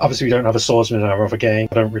 Obviously, we don't have a swordsman in our other game.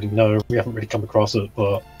 I don't really know. We haven't really come across it,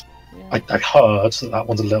 but Yeah. I heard that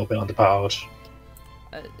one's a little bit underpowered.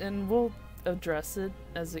 And we'll address it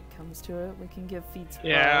as it comes to it. We can give feats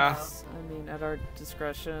Yeah. buffs. I mean, at our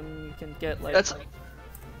discretion, you can get like.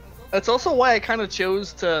 That's also why I kind of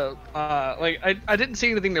chose to I didn't see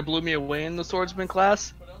anything that blew me away in the swordsman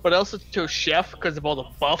class, but I also chose chef because of all the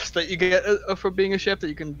buffs that you get for being a chef that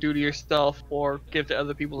you can do to yourself or give to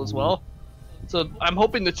other people as well. So I'm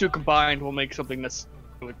hoping the two combined will make something that's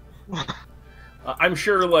really. I'm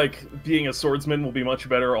sure like being a swordsman will be much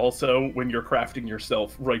better also when you're crafting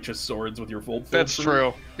yourself righteous swords with your full. That's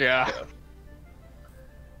true. Yeah.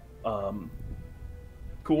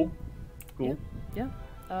 Cool. Yeah.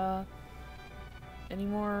 Any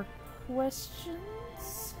more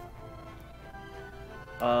questions?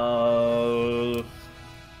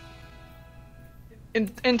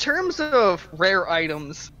 In terms of rare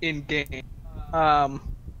items in game,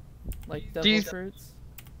 Like devil These- fruits?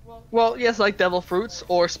 well, yes, like devil fruits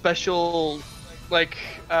or special, like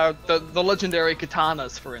the legendary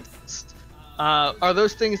katanas, for instance. Are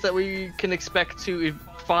those things that we can expect to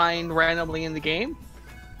find randomly in the game?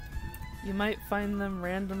 You might find them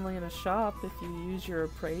randomly in a shop if you use your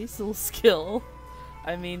appraisal skill.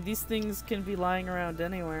 I mean, these things can be lying around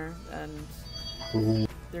anywhere, and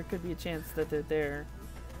there could be a chance that they're there.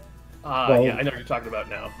 Well- Yeah, I know what you're talking about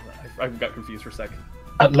now. I got confused for a second.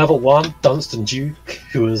 At level 1, Dunstan Duke,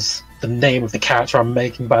 who is the name of the character I'm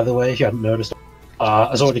making, by the way, if you hadn't noticed,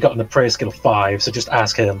 has already got an appraise skill of 5, so just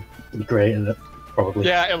ask him. He'll be great in it, probably.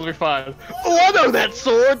 Yeah, it'll be fun. Oh, I know that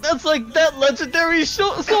sword. That's like that legendary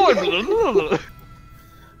sword.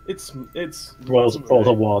 It's Rolls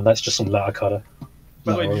a 1, that's just some letter cutter.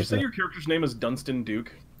 By the way, did you No, say your character's name is Dunstan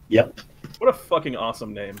Duke? Yep. What a fucking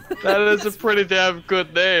awesome name. That is a pretty damn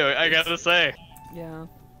good name, I gotta say. Yeah.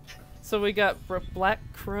 So we got Black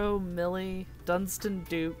Crow, Millie, Dunstan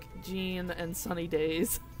Duke, Jean, and Sunny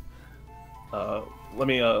Days. Let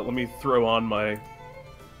me throw on my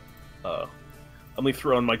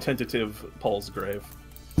tentative Paul's Grave.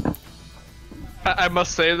 I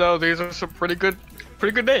must say though, these are some pretty good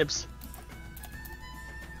names.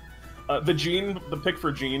 The pick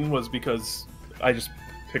for Jean was because I just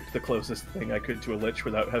picked the closest thing I could to a lich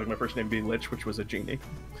without having my first name be Lich, which was a genie.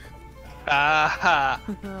 Aha.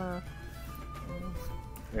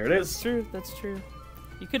 There it That's is. true, that's true.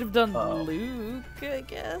 You could have done Luke, I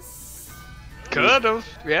guess. Could've,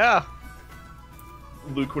 yeah.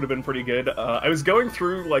 Luke would have been pretty good. I was going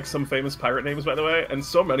through like some famous pirate names, by the way, and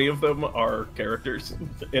so many of them are characters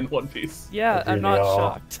in One Piece. Yeah, They I'm really not are.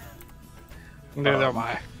 shocked. Neither am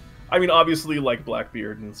I. I mean, obviously, like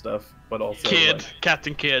Blackbeard and stuff, but also Kid, like,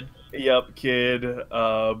 Captain Kidd. yep, Kid,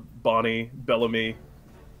 Bonnie, Bellamy,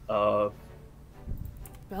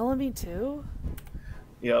 Bellamy too?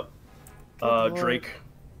 yep, Good lord. Drake.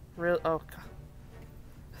 Real? Oh, God.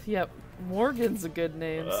 Yep. Morgan's a good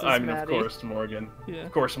name. Says I mean, Maddie. of course, Morgan. Yeah.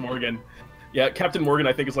 Of course, Morgan. Yeah, Captain Morgan,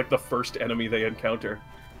 I think, is like the first enemy they encounter.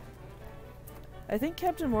 I think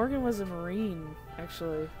Captain Morgan was a Marine,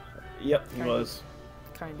 actually. Yep, he Kind of. was.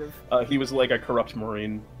 Kind of. He was like a corrupt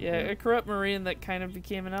Marine. Yeah, a corrupt Marine that kind of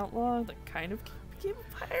became an outlaw, that kind of became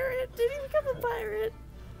a pirate. Did he become a pirate?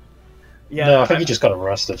 Yeah, No, I think he just got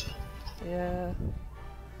arrested. Yeah.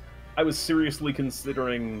 I was seriously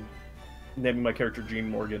considering naming my character Gene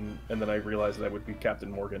Morgan, and then I realized that I would be Captain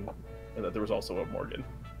Morgan, and that there was also a Morgan.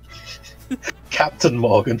 Captain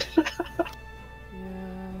Morgan. Yeah.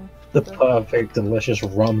 The perfect, delicious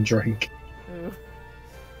rum drink. Oh.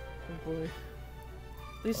 Oh boy.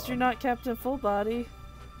 At least you're not Captain Full Body.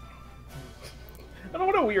 I don't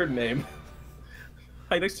want a weird name.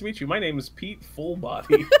 Hi, nice to meet you. My name is Pete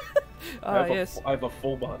Fullbody. Ah, yes. I have a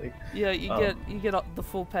full body. Yeah, you get the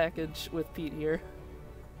full package with Pete here.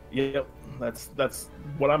 Yep, that's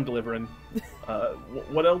what I'm delivering.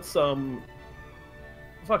 What else?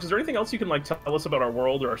 Fox, is there anything else you can like tell us about our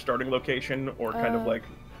world or our starting location, or kind of like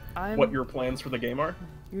what your plans for the game are?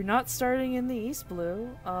 You're not starting in the East Blue,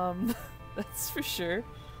 that's for sure.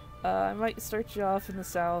 I might start you off in the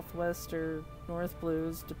South, West, or North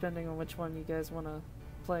Blues, depending on which one you guys want to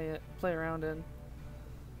play around in.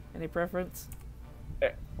 Any preference?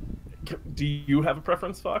 Do you have a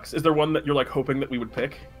preference, Fox? Is there one that you're like hoping that we would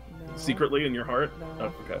pick No. secretly in your heart? No.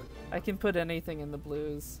 Oh, okay. I can put anything in the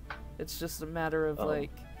Blues. It's just a matter of Well,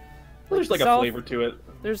 there's like a flavor to it.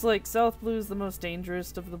 There's like South Blue's the most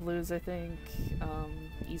dangerous of the Blues, I think.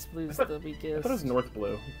 East Blue's the I weakest. thought it was North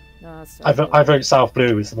Blue. No, it's South Blue. I vote South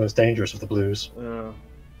Blue is the most dangerous of the blues.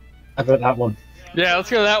 I vote that one. Yeah, let's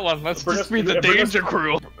go that one. Let's just be the danger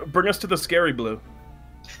crew. Bring us to the scary blue.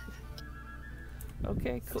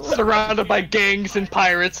 Okay, cool. Surrounded by gangs and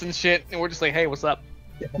pirates and shit, and we're just like, hey, what's up?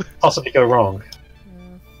 Possibly go wrong.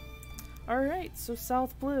 Alright, so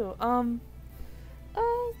South Blue.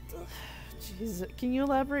 Jeez, can you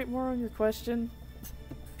elaborate more on your question,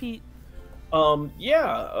 Pete?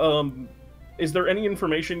 Yeah. Is there any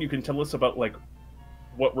information you can tell us about like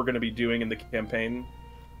what we're going to be doing in the campaign?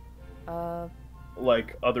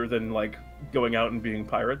 Like other than like going out and being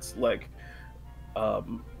pirates, like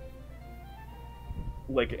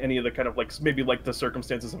any of the kind of like maybe like the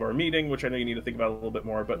circumstances of our meeting, which I know you need to think about a little bit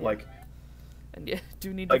more, but Yeah. like. And yeah,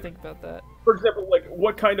 do need Like- to think about that. For example, like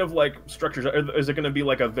what kind of like structures is it going to be?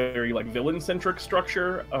 Like a very like villain-centric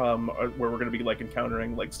structure, where we're going to be like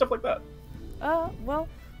encountering like stuff like that? Well,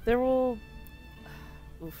 there will...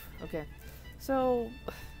 Oof, okay. So,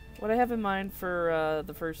 what I have in mind for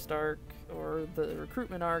the first arc, or the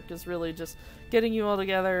recruitment arc, is really just getting you all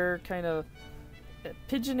together, kind of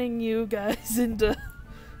pigeoning you guys into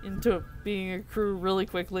being a crew really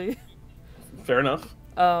quickly. Fair enough.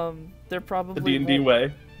 There The probably D&D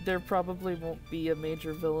way. there probably won't be a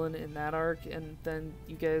major villain in that arc, and then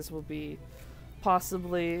you guys will be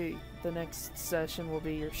possibly the next session will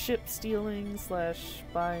be your ship stealing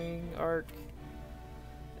 / buying arc,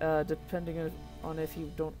 depending on if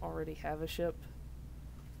you don't already have a ship.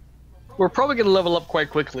 We're probably gonna level up quite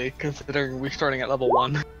quickly, considering we're starting at level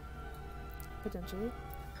 1. Potentially.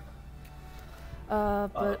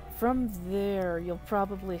 But from there, you'll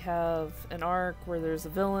probably have an arc where there's a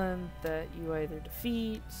villain that you either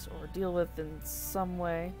defeat or deal with in some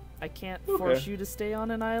way. I can't force you to stay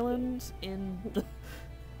on an island in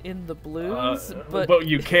the blues, but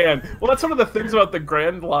you can. Well, that's one of the things about the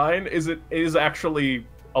Grand Line is it is actually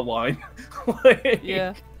a line. Like,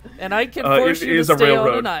 yeah, and I can force it you to is a stay on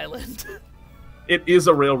railroad. an island. It is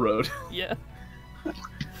a railroad. Yeah.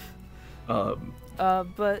 Um,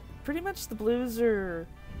 But pretty much the blues are,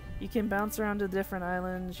 you can bounce around to different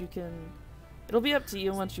islands. It'll be up to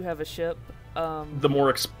you once you have a ship. the more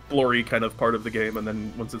explory kind of part of the game, and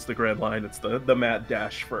then once it's the Grand Line, it's the mad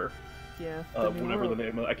dash for Yeah. the new whatever the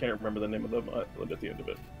world. name. I can't remember the name of the island at the end of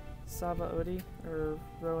it. Saba Odi or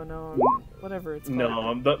Roanoke, whatever it's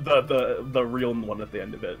called. No, the real one at the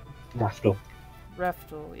end of it. Raftel.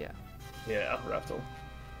 Raftel, yeah. Yeah, Raftel.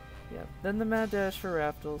 Yeah. Then the Mad Dash for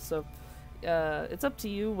Raftel. So, it's up to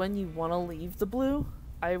you when you want to leave the blue.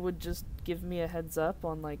 I would just give me a heads up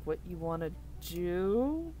on like what you want to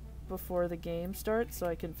do before the game starts, so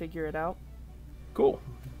I can figure it out. Cool.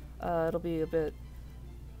 It'll be a bit.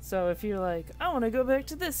 So if you're like, I want to go back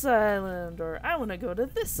to this island, or I want to go to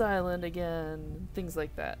this island again, things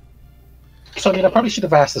like that. So I mean, I probably should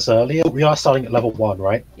have asked this earlier. We are starting at level 1,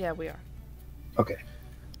 right? Yeah, we are. Okay.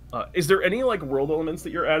 Is there any like world elements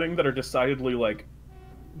that you're adding that are decidedly like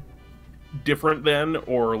different than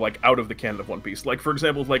or like out of the canon of One Piece? Like for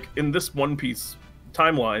example, like in this One Piece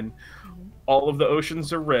timeline, all of the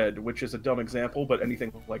oceans are red, which is a dumb example, but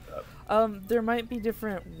anything like that. There might be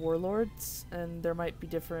different warlords, and there might be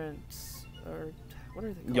different, or what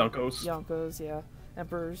are they called? Yonkos. Yonkos, yeah.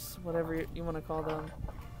 Emperors, whatever you want to call them.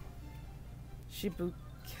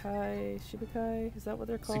 Shibukai? Is that what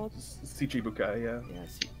they're called? Shichibukai, yeah. Yeah,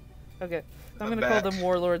 okay. I'm gonna call them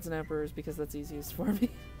warlords and emperors because that's easiest for me.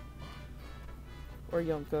 Or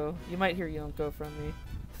Yonko. You might hear Yonko from me.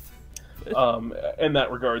 In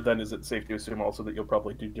that regard, then, is it safe to assume also that you'll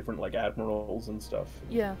probably do different, like, admirals and stuff?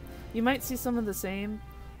 Yeah. You might see some of the same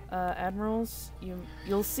admirals. You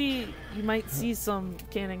might see some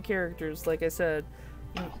canon characters, like I said.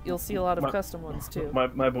 You'll see a lot of custom ones, too. My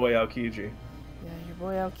boy Aokiji. Yeah, your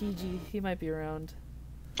boy Aokiji. He might be around.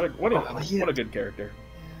 Like, what a good character.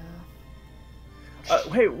 Yeah.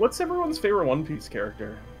 Hey, what's everyone's favorite One Piece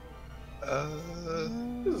character?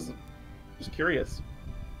 Just curious.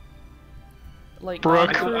 Like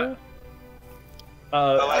Brook. Crew?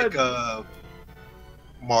 I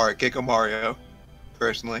like Gecko Mario,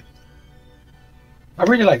 personally. I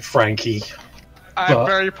really like Frankie. I'm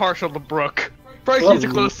very partial to Brook. Frankie's a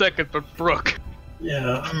close second, but Brook.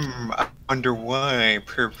 Yeah. I wonder why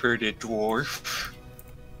perverted dwarf.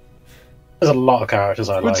 There's a lot of characters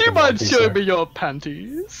I like. Would you in One mind Piece, showing though. me your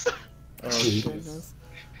panties? Goodness.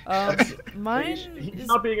 Mine He's is...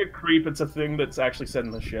 not being a creep, it's a thing that's actually said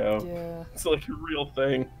in the show. Yeah. It's like a real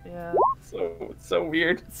thing. Yeah. It's so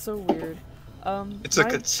weird. It's so weird. It's a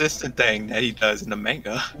consistent thing that he does in the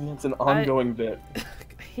manga. It's an ongoing bit.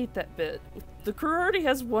 I hate that bit. The crew already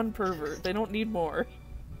has one pervert. They don't need more.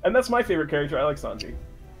 And that's my favorite character. I like Sanji.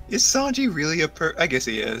 Is Sanji really a I guess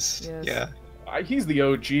he is. Yes. Yeah. He's the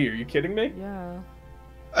OG. Are you kidding me? Yeah.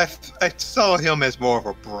 I saw him as more of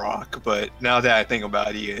a Brock, but now that I think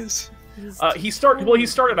about it, he is. He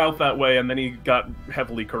started out that way, and then he got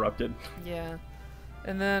heavily corrupted. Yeah.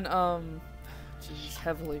 And then, jeez,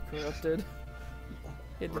 heavily corrupted.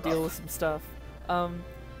 He had to deal with some stuff. For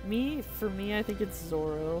me, I think it's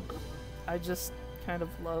Zoro. I just kind of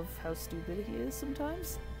love how stupid he is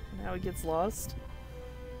sometimes, and how he gets lost,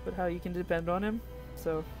 but how you can depend on him.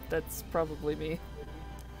 So, that's probably me.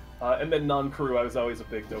 And then non-crew, I was always a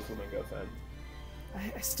big Doflamingo fan.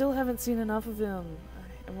 I still haven't seen enough of him.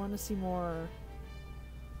 I want to see more.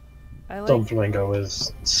 Don Flamingo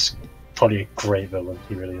is probably a great villain.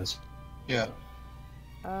 He really is. Yeah.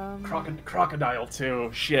 Crocodile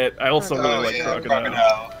too. Shit, I also really like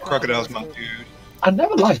Crocodile. Crocodile's my dude. I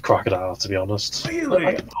never liked Crocodile, to be honest. Really?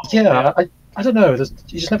 I don't know.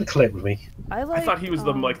 He just never clicked with me. I thought he was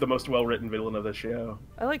the most well-written villain of the show.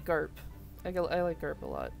 I like Garp. I like Garp a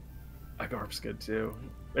lot. Garp's good too.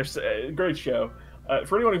 There's a great show.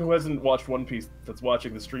 For anyone who hasn't watched One Piece that's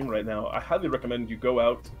watching the stream right now, I highly recommend you go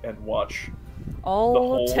out and watch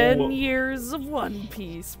all 10 years of One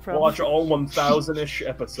Piece. Probably. Watch all 1,000-ish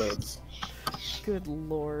episodes. Good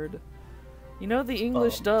lord. You know, the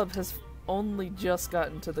English dub has only just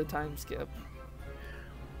gotten to the time skip.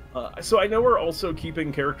 So I know we're also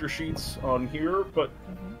keeping character sheets on here, but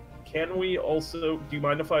can we also... Do you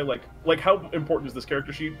mind if I, like how important is this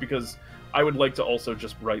character sheet? Because I would like to also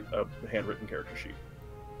just write a handwritten character sheet.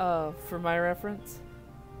 For my reference?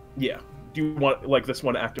 Yeah. Do you want, like, this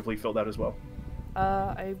one actively filled out as well?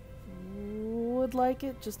 I would like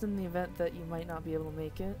it, just in the event that you might not be able to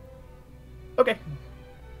make it. Okay.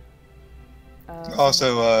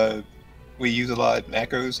 Also, we use a lot of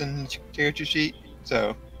macros in character sheet,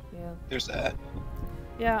 so yeah, there's that.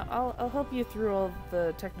 Yeah, I'll help you through all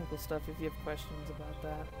the technical stuff if you have questions about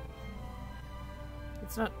that.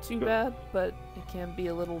 It's not too bad, but it can be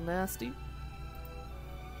a little nasty.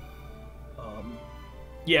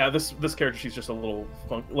 Yeah, this character sheet's just a little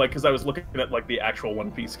because I was looking at like the actual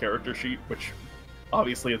One Piece character sheet, which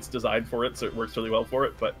obviously it's designed for it, so it works really well for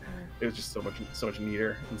it. But it was just so much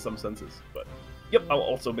neater in some senses. But yep, I'll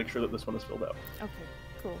also make sure that this one is filled out. Okay,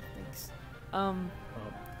 cool, thanks.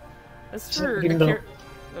 As Does for anybody know-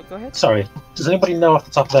 go ahead. Sorry, does anybody know off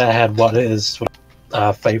the top of their head what it is?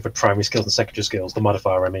 Favorite primary skills and secondary skills, the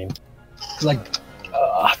modifier, I mean.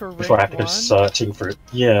 Before I have to go searching for it.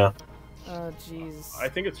 Yeah. Oh, jeez. I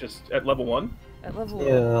think it's just at level 1. At level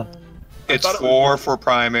Yeah. 1. It's 4 for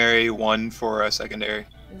primary, 1 for secondary.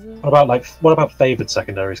 Is it? What about favored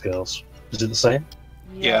secondary skills? Is it the same?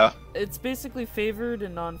 Yeah. It's basically favored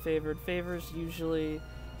and non-favored. Favor's usually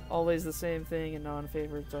always the same thing, and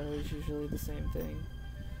non-favored's always usually the same thing.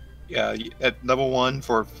 Yeah, at level 1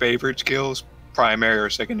 for favorite skills, primary or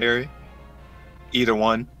secondary, either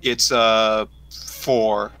one, it's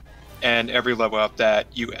 4, and every level up that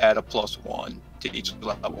you add a +1 to each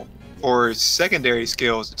level. For secondary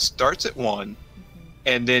skills, it starts at 1,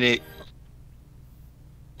 and then it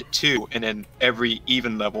 2, and then every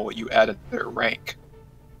even level you add another rank.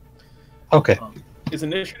 Okay. Is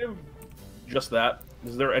initiative just that?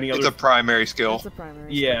 Is there any It's other? a primary skill. It's a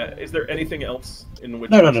primary. Yeah. Is there anything else in which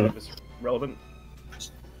No. initiative is relevant?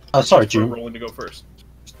 Sorry, Just for June. Rolling to go first.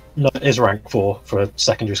 No, it is rank 4 for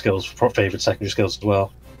secondary skills, for favorite secondary skills as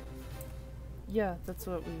well. Yeah, that's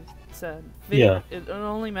what we said. Yeah. It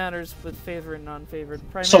only matters with favorite and non-favorite.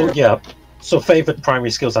 Primary. So, yeah. So, favorite primary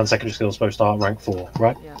skills and secondary skills both start rank 4,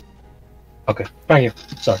 right? Yeah. Okay. Thank you.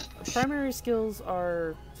 Sorry. Primary skills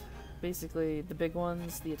are basically the big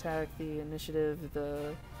ones: the attack, the initiative,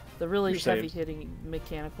 the really Your saves. heavy-hitting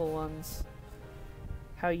mechanical ones.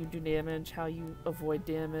 How you do damage, how you avoid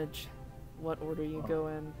damage, what order you go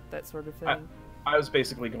in, that sort of thing. I was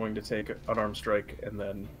basically going to take unarmed strike and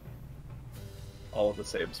then all of the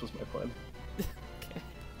saves was my plan. Okay.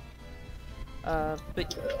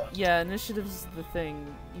 But yeah, initiative's the thing.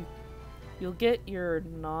 You'll get your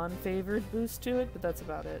non-favored boost to it, but that's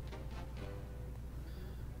about it.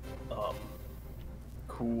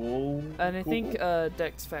 Cool. And I think cool.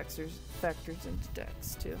 Dex factors into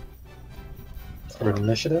Dex too. For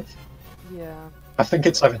initiative? Yeah, I think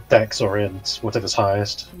it's either Dex or Int, whatever's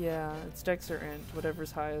highest. yeah, it's Dex or Int,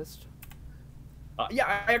 whatever's highest. Yeah,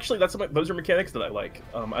 actually, those are mechanics that I like.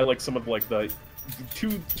 I like some of like the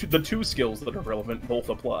two skills that are relevant both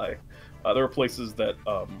apply. There are places in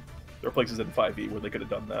 5e where they could have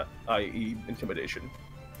done that, i.e., intimidation.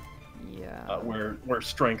 Yeah. Where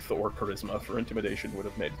strength or charisma for intimidation would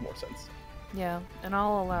have made more sense. Yeah, and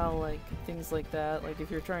I'll allow like things like that. Like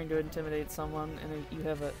if you're trying to intimidate someone and you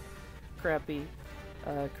have a crappy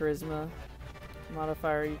charisma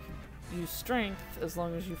modifier, you can use strength as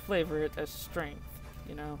long as you flavor it as strength.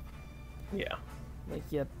 You know, Yeah. like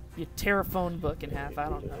you tear a phone book in half. I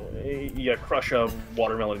don't know. Yeah, crush a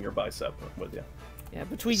watermelon in your bicep with you. Yeah,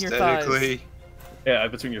 between your thighs. Aesthetically, Yeah,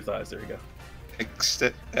 between your thighs. There you go.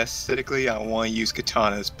 aesthetically, I want to use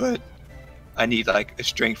katanas, but I need like a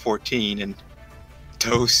strength 14, and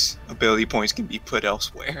those ability points can be put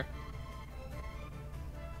elsewhere.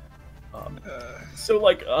 So,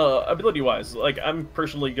 like, ability-wise, like, I'm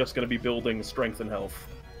personally just going to be building strength and health.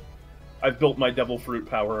 I've built my devil fruit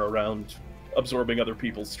power around absorbing other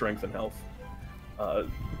people's strength and health.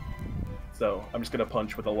 So I'm just going to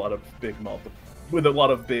punch with a lot of big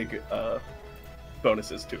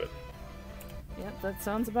bonuses to it. Yep, that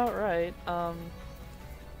sounds about right.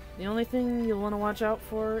 The only thing you'll want to watch out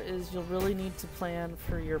for is you'll really need to plan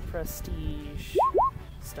for your prestige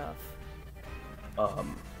stuff.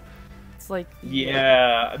 It's like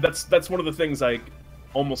Yeah, that's one of the things I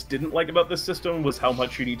almost didn't like about this system was how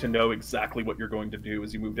much you need to know exactly what you're going to do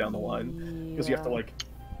as you move down the line, because you have to like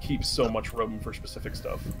keep so much room for specific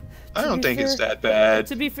stuff. I don't think it's that bad.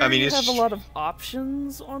 To be fair, I mean, you it's have a lot of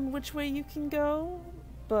options on which way you can go,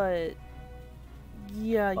 but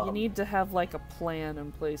yeah, you need to have like a plan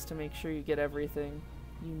in place to make sure you get everything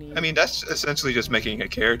you need. I mean, that's essentially just making a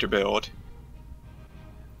character build.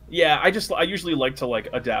 Yeah, I usually like to like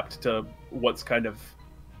adapt to what's kind of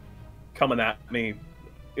coming at me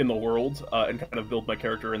in the world and kind of build my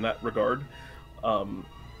character in that regard.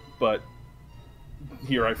 But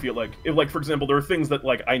here I feel like, for example, there are things that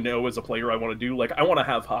like I know as a player I want to do. Like I want to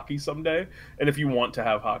have hockey someday, and if you want to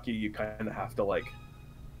have hockey, you kind of have to like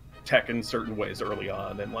tech in certain ways early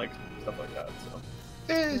on and like stuff like that. So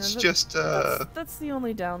It's Yeah, just that's the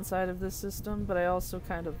only downside of this system, but I also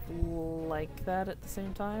kind of like that at the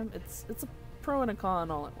same time. It's a pro and a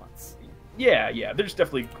con all at once. yeah, there's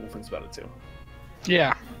definitely cool things about it too.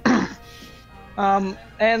 Yeah.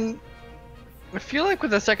 And I feel like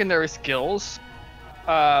with the secondary skills,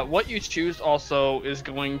 what you choose also is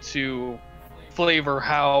going to flavor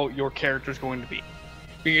how your character is going to be.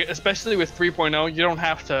 Especially with 3.0, you don't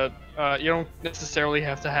have to. You don't necessarily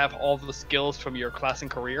have to have all the skills from your class and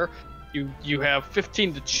career. You have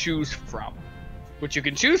 15 to choose from, which you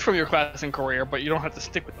can choose from your class and career, but you don't have to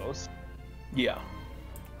stick with those. Yeah.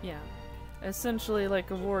 Yeah. Essentially, like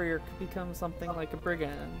a warrior could become something like a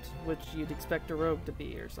brigand, which you'd expect a rogue to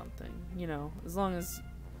be or something. You know, as long as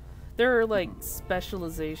there are like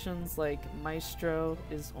specializations, like maestro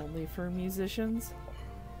is only for musicians.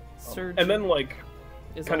 Surgeon And then like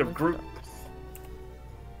is kind only of for group.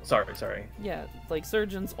 doctors. Sorry. Yeah, like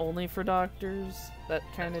surgeons only for doctors, that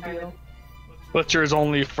kind of deal. Butcher's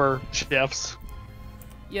only for chefs.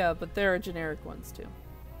 Yeah, but there are generic ones too.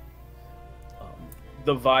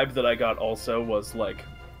 the vibe that I got also was like,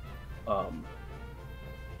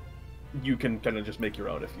 you can kind of just make your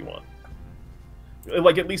own if you want.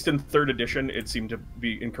 Like, at least in 3rd edition, it seemed to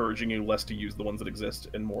be encouraging you less to use the ones that exist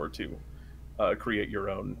and more to create your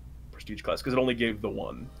own prestige class, because it only gave the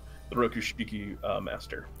one, the Rokushiki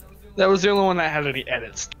Master. That was the only one that had any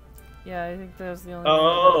edits. Yeah, I think that was the only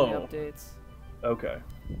one that had any updates. Okay.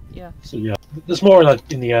 Yeah. So yeah, there's more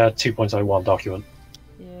in the 2.01 document.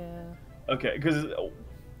 Yeah. Okay, because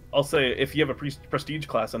I'll say, if you have a prestige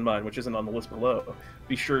class in mind, which isn't on the list below,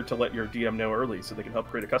 be sure to let your DM know early so they can help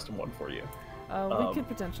create a custom one for you. We could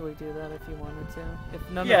potentially do that if you wanted to.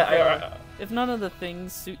 If none of the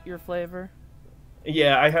things suit your flavor.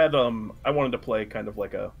 Yeah, I had I wanted to play kind of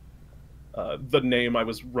like a the name I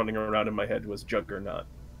was running around in my head was Juggernaut.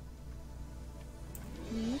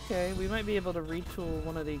 Okay, we might be able to retool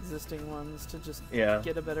one of the existing ones to just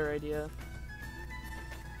get a better idea.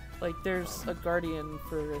 Like, there's a Guardian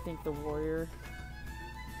for, I think, the Warrior.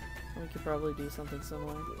 We could probably do something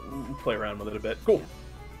similar. Play around with it a bit. Cool.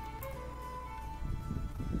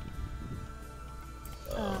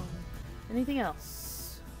 Anything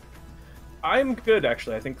else? I'm good,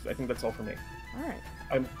 actually. I think that's all for me. All right.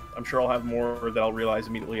 I'm sure I'll have more that I'll realize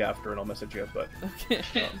immediately after, and I'll message you. But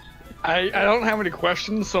okay. I don't have any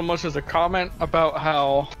questions so much as a comment about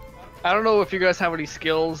how I don't know if you guys have any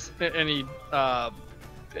skills, any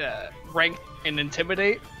rank in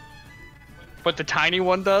Intimidate, but the tiny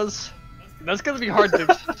one does. That's gonna be hard to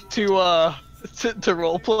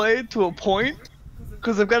roleplay to a point,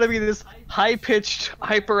 because I've got to be this high-pitched,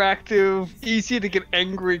 hyperactive, easy-to-get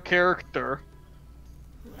angry character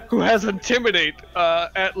who has Intimidate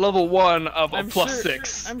at level 1 of a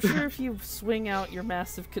 +6. I'm sure if you swing out your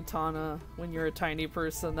massive katana when you're a tiny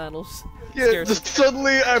person, that'll yeah, just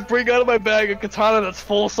suddenly I bring out of my bag a katana that's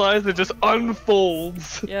full size that just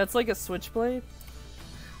unfolds. Yeah, it's like a switchblade.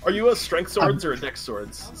 Are you a strength swords or a dex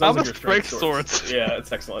swords? I'm a strength swords. Yeah,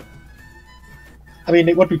 it's excellent. I mean,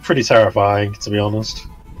 it would be pretty terrifying, to be honest.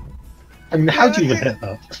 I mean, how do you even hit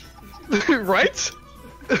that? Right?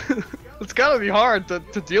 It's gotta be hard to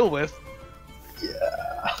deal with.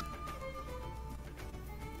 Yeah.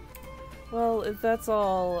 Well, if that's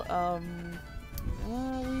all,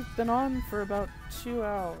 we've been on for about 2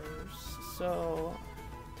 hours, so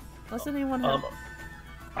unless anyone has...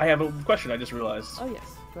 I have a question I just realized. Oh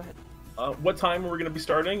yes, go ahead. What time are we going to be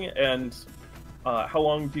starting, and how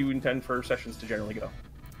long do you intend for sessions to generally go?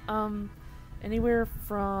 Anywhere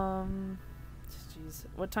from... Jeez,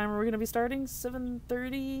 what time are we going to be starting?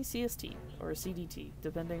 7:30 CST, or CDT,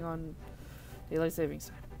 depending on daylight savings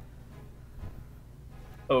time.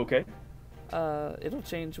 Okay. It'll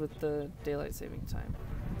change with the daylight saving time.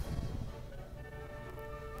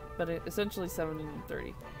 But essentially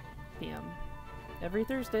 7:30 p.m. every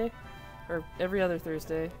Thursday, or every other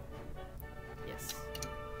Thursday. Yes.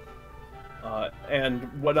 And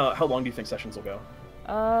what? How long do you think sessions will go?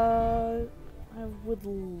 I would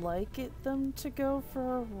like them to go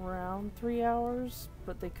for around 3 hours,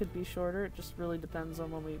 but they could be shorter. It just really depends on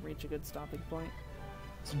when we reach a good stopping point.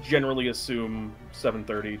 So generally assume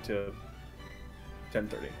 7:30 to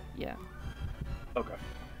 10:30. Yeah. Okay.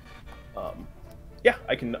 Yeah,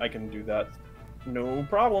 I can do that. No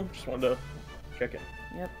problem. Just wanted to check in.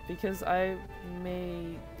 Yep, because I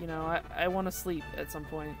may, I want to sleep at some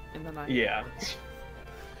point in the night. Yeah.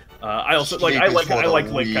 I also like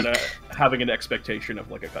kind of having an expectation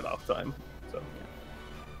of like a cutoff time. So.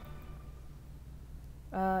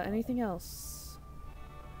 Anything else?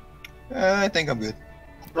 I think I'm good.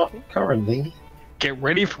 Not currently. Get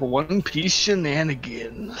ready for One Piece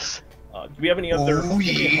shenanigans. Do we have any other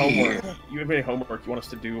homework? You have any homework you want us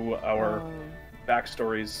to do? Our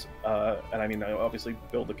backstories, and I mean, obviously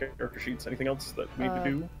build the character sheets. Anything else that we need to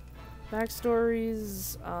do?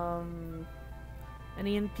 Backstories,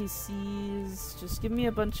 any NPCs, just give me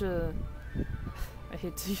a bunch of... I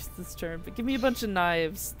hate to use this term, but give me a bunch of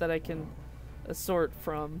knives that I can assort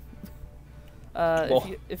from.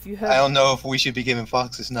 If you have... I don't know if we should be giving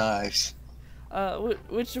foxes knives.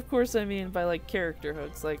 Which of course I mean by like character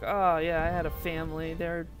hooks, like, oh yeah, I had a family,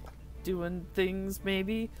 they're doing things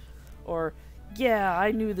maybe, or yeah,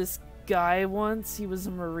 I knew this guy once, he was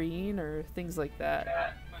a Marine, or things like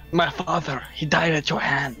that. My father, he died at your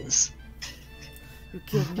hands. You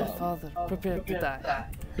killed my father, prepare to die.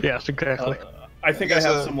 Yes, exactly. I think I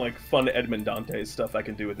have some like fun Edmond Dantes stuff I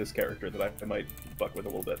can do with this character that I might fuck with a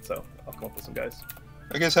little bit, so I'll come up with some guys.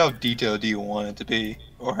 I guess how detailed do you want it to be,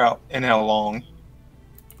 or how long?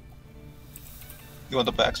 You want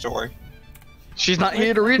the backstory? She's not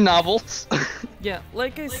here to read novels. Yeah,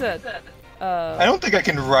 like I said. I don't think I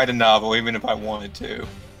can write a novel even if I wanted to.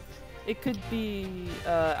 It could be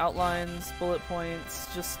outlines, bullet points.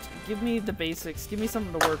 Just give me the basics. Give me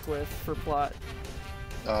something to work with for plot.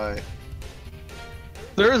 Alright.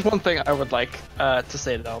 There is one thing I would like to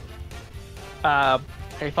say though.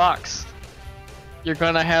 Hey Fox, you're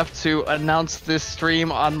gonna have to announce this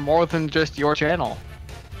stream on more than just your channel.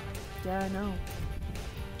 Yeah, I know.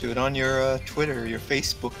 Do it on your Twitter, your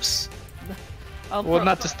Facebooks. Well,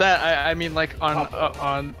 not just that. I mean, like on Hop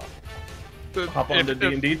on to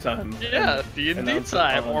D&D time. Yeah, D&D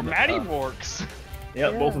time or on, Matty Works.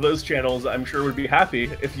 Yeah, both of those channels, I'm sure, would be happy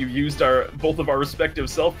if you used both of our respective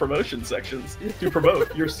self-promotion sections to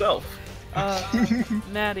promote yourself.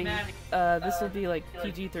 Maddie, this will be like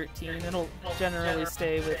PG-13. It'll generally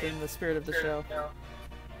stay within the spirit of the show.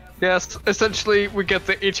 Yes, essentially we get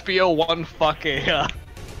the HBO one fuck a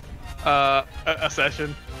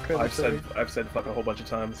session. I've said fuck a whole bunch of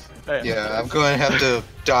times. Yeah, I'm going to have to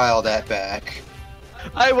dial that back.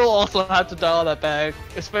 I will also have to dial that back,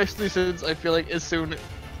 especially since I feel like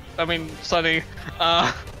Sunny,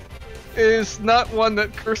 is not one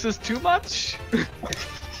that curses too much.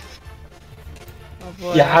 Oh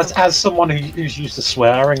boy. Yeah, as someone who's used to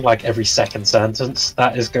swearing like every second sentence,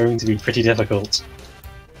 that is going to be pretty difficult.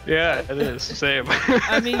 Yeah, it is. Same.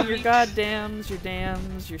 I mean, your goddams, your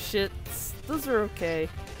dams, your shits, those are okay.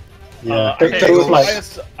 Yeah,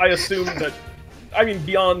 I assume that, I mean,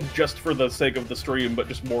 beyond just for the sake of the stream, but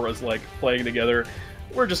just more as, like, playing together,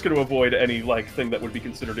 we're just going to avoid any, like, thing that would be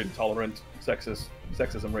considered intolerant, sexism,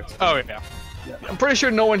 racism. Oh, yeah. I'm pretty sure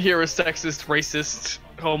no one here is sexist, racist,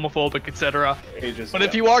 homophobic, etc. But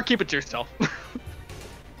if you are, keep it to yourself.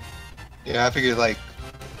 Yeah, I figured, like,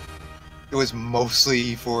 it was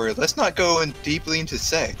mostly for, let's not go deeply into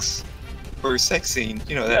sex. Or sex scene,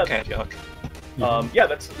 you know, that kind of junk. Yeah,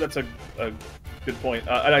 that's a good point.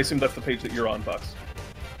 And I assume that's the page that you're on, Fox.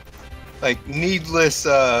 Like, needless,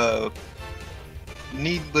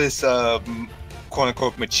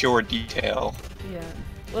 quote-unquote, mature detail. Yeah.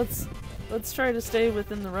 Let's try to stay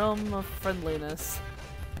within the realm of friendliness.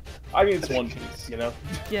 I mean, it's One Piece, you know?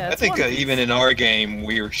 Yeah, I it's think One Piece. even in our game,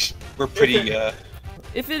 we're pretty,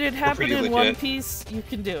 If it had happened in One Piece, you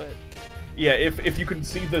can do it. Yeah, if you can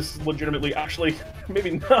see this legitimately, actually,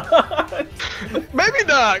 maybe not. Maybe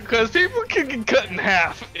not, because people can get cut in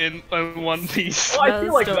half in One Piece. Well, I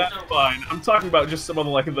feel like that's fine. I'm talking about just some of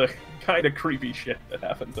the kind of creepy shit that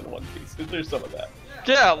happens in One Piece. There's some of that.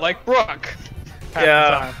 Yeah, like Brooke.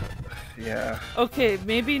 Yeah. Yeah. Okay,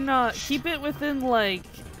 maybe not. Keep it within, like,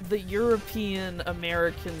 the European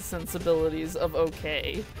American sensibilities of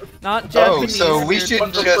okay. Not Japanese. Oh, so we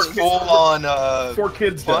should just full on, For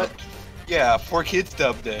kids dub. Yeah, for kids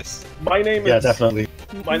dub this. My name is... Yeah, definitely.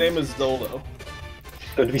 My name is Zolo.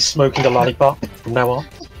 Going to be smoking a lollipop from now on.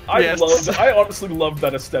 I honestly love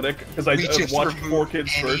that aesthetic, because I watched 4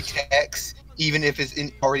 Kids first. Text, even if it's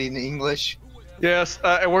already in English. Yes,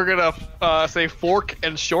 and we're gonna say fork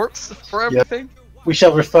and shorts for everything. Yep. We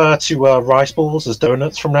shall refer to rice balls as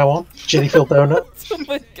donuts from now on. Chili-filled donuts. Oh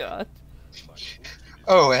my god.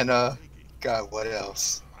 Oh, and God, what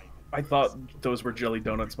else? I thought those were jelly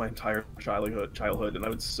donuts my entire childhood, and I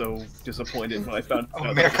was so disappointed when I found out.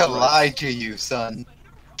 America lied to you, son.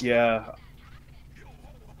 Yeah.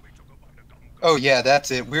 Oh yeah, that's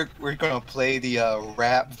it. We're gonna play the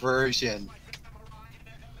rap version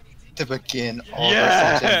to begin all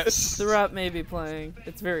our sessions. The rap may be playing.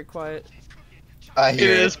 It's very quiet. I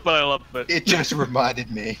hear it is, but I love it. It just reminded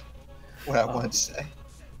me what I wanted to say.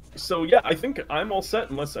 So yeah, I think I'm all set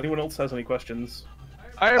unless anyone else has any questions.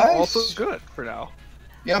 I am also good for now.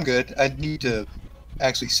 Yeah, I'm good. I need to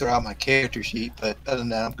actually sort out my character sheet, but other than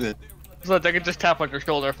that, I'm good. So I can just tap on your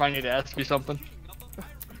shoulder if I need to ask you something.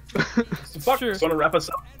 So fuck, Sure. want to wrap us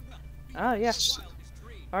up? Oh yeah.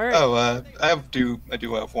 All right. Oh, I do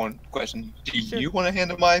have one question. Do you want to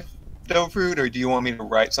handle my devil fruit, or do you want me to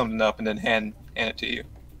write something up and then hand it to you?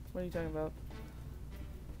 What are you talking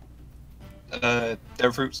about?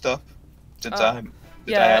 Devil fruit stuff. Since I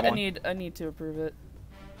Yeah, have I one. need to approve it.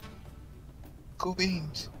 Cool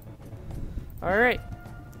beans. All right.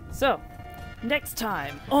 So, next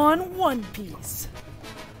time on One Piece,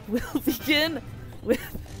 we'll begin with.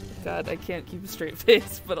 God, I can't keep a straight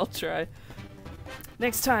face, but I'll try.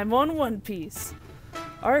 Next time on One Piece,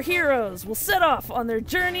 our heroes will set off on their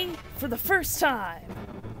journey for the first time.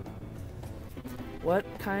 What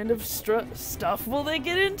kind of stuff will they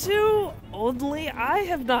get into? Only I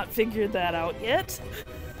have not figured that out yet.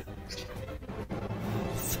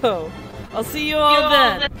 So, I'll see you all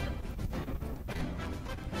then.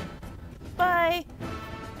 Bye.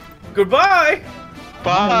 Goodbye!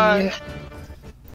 Bye!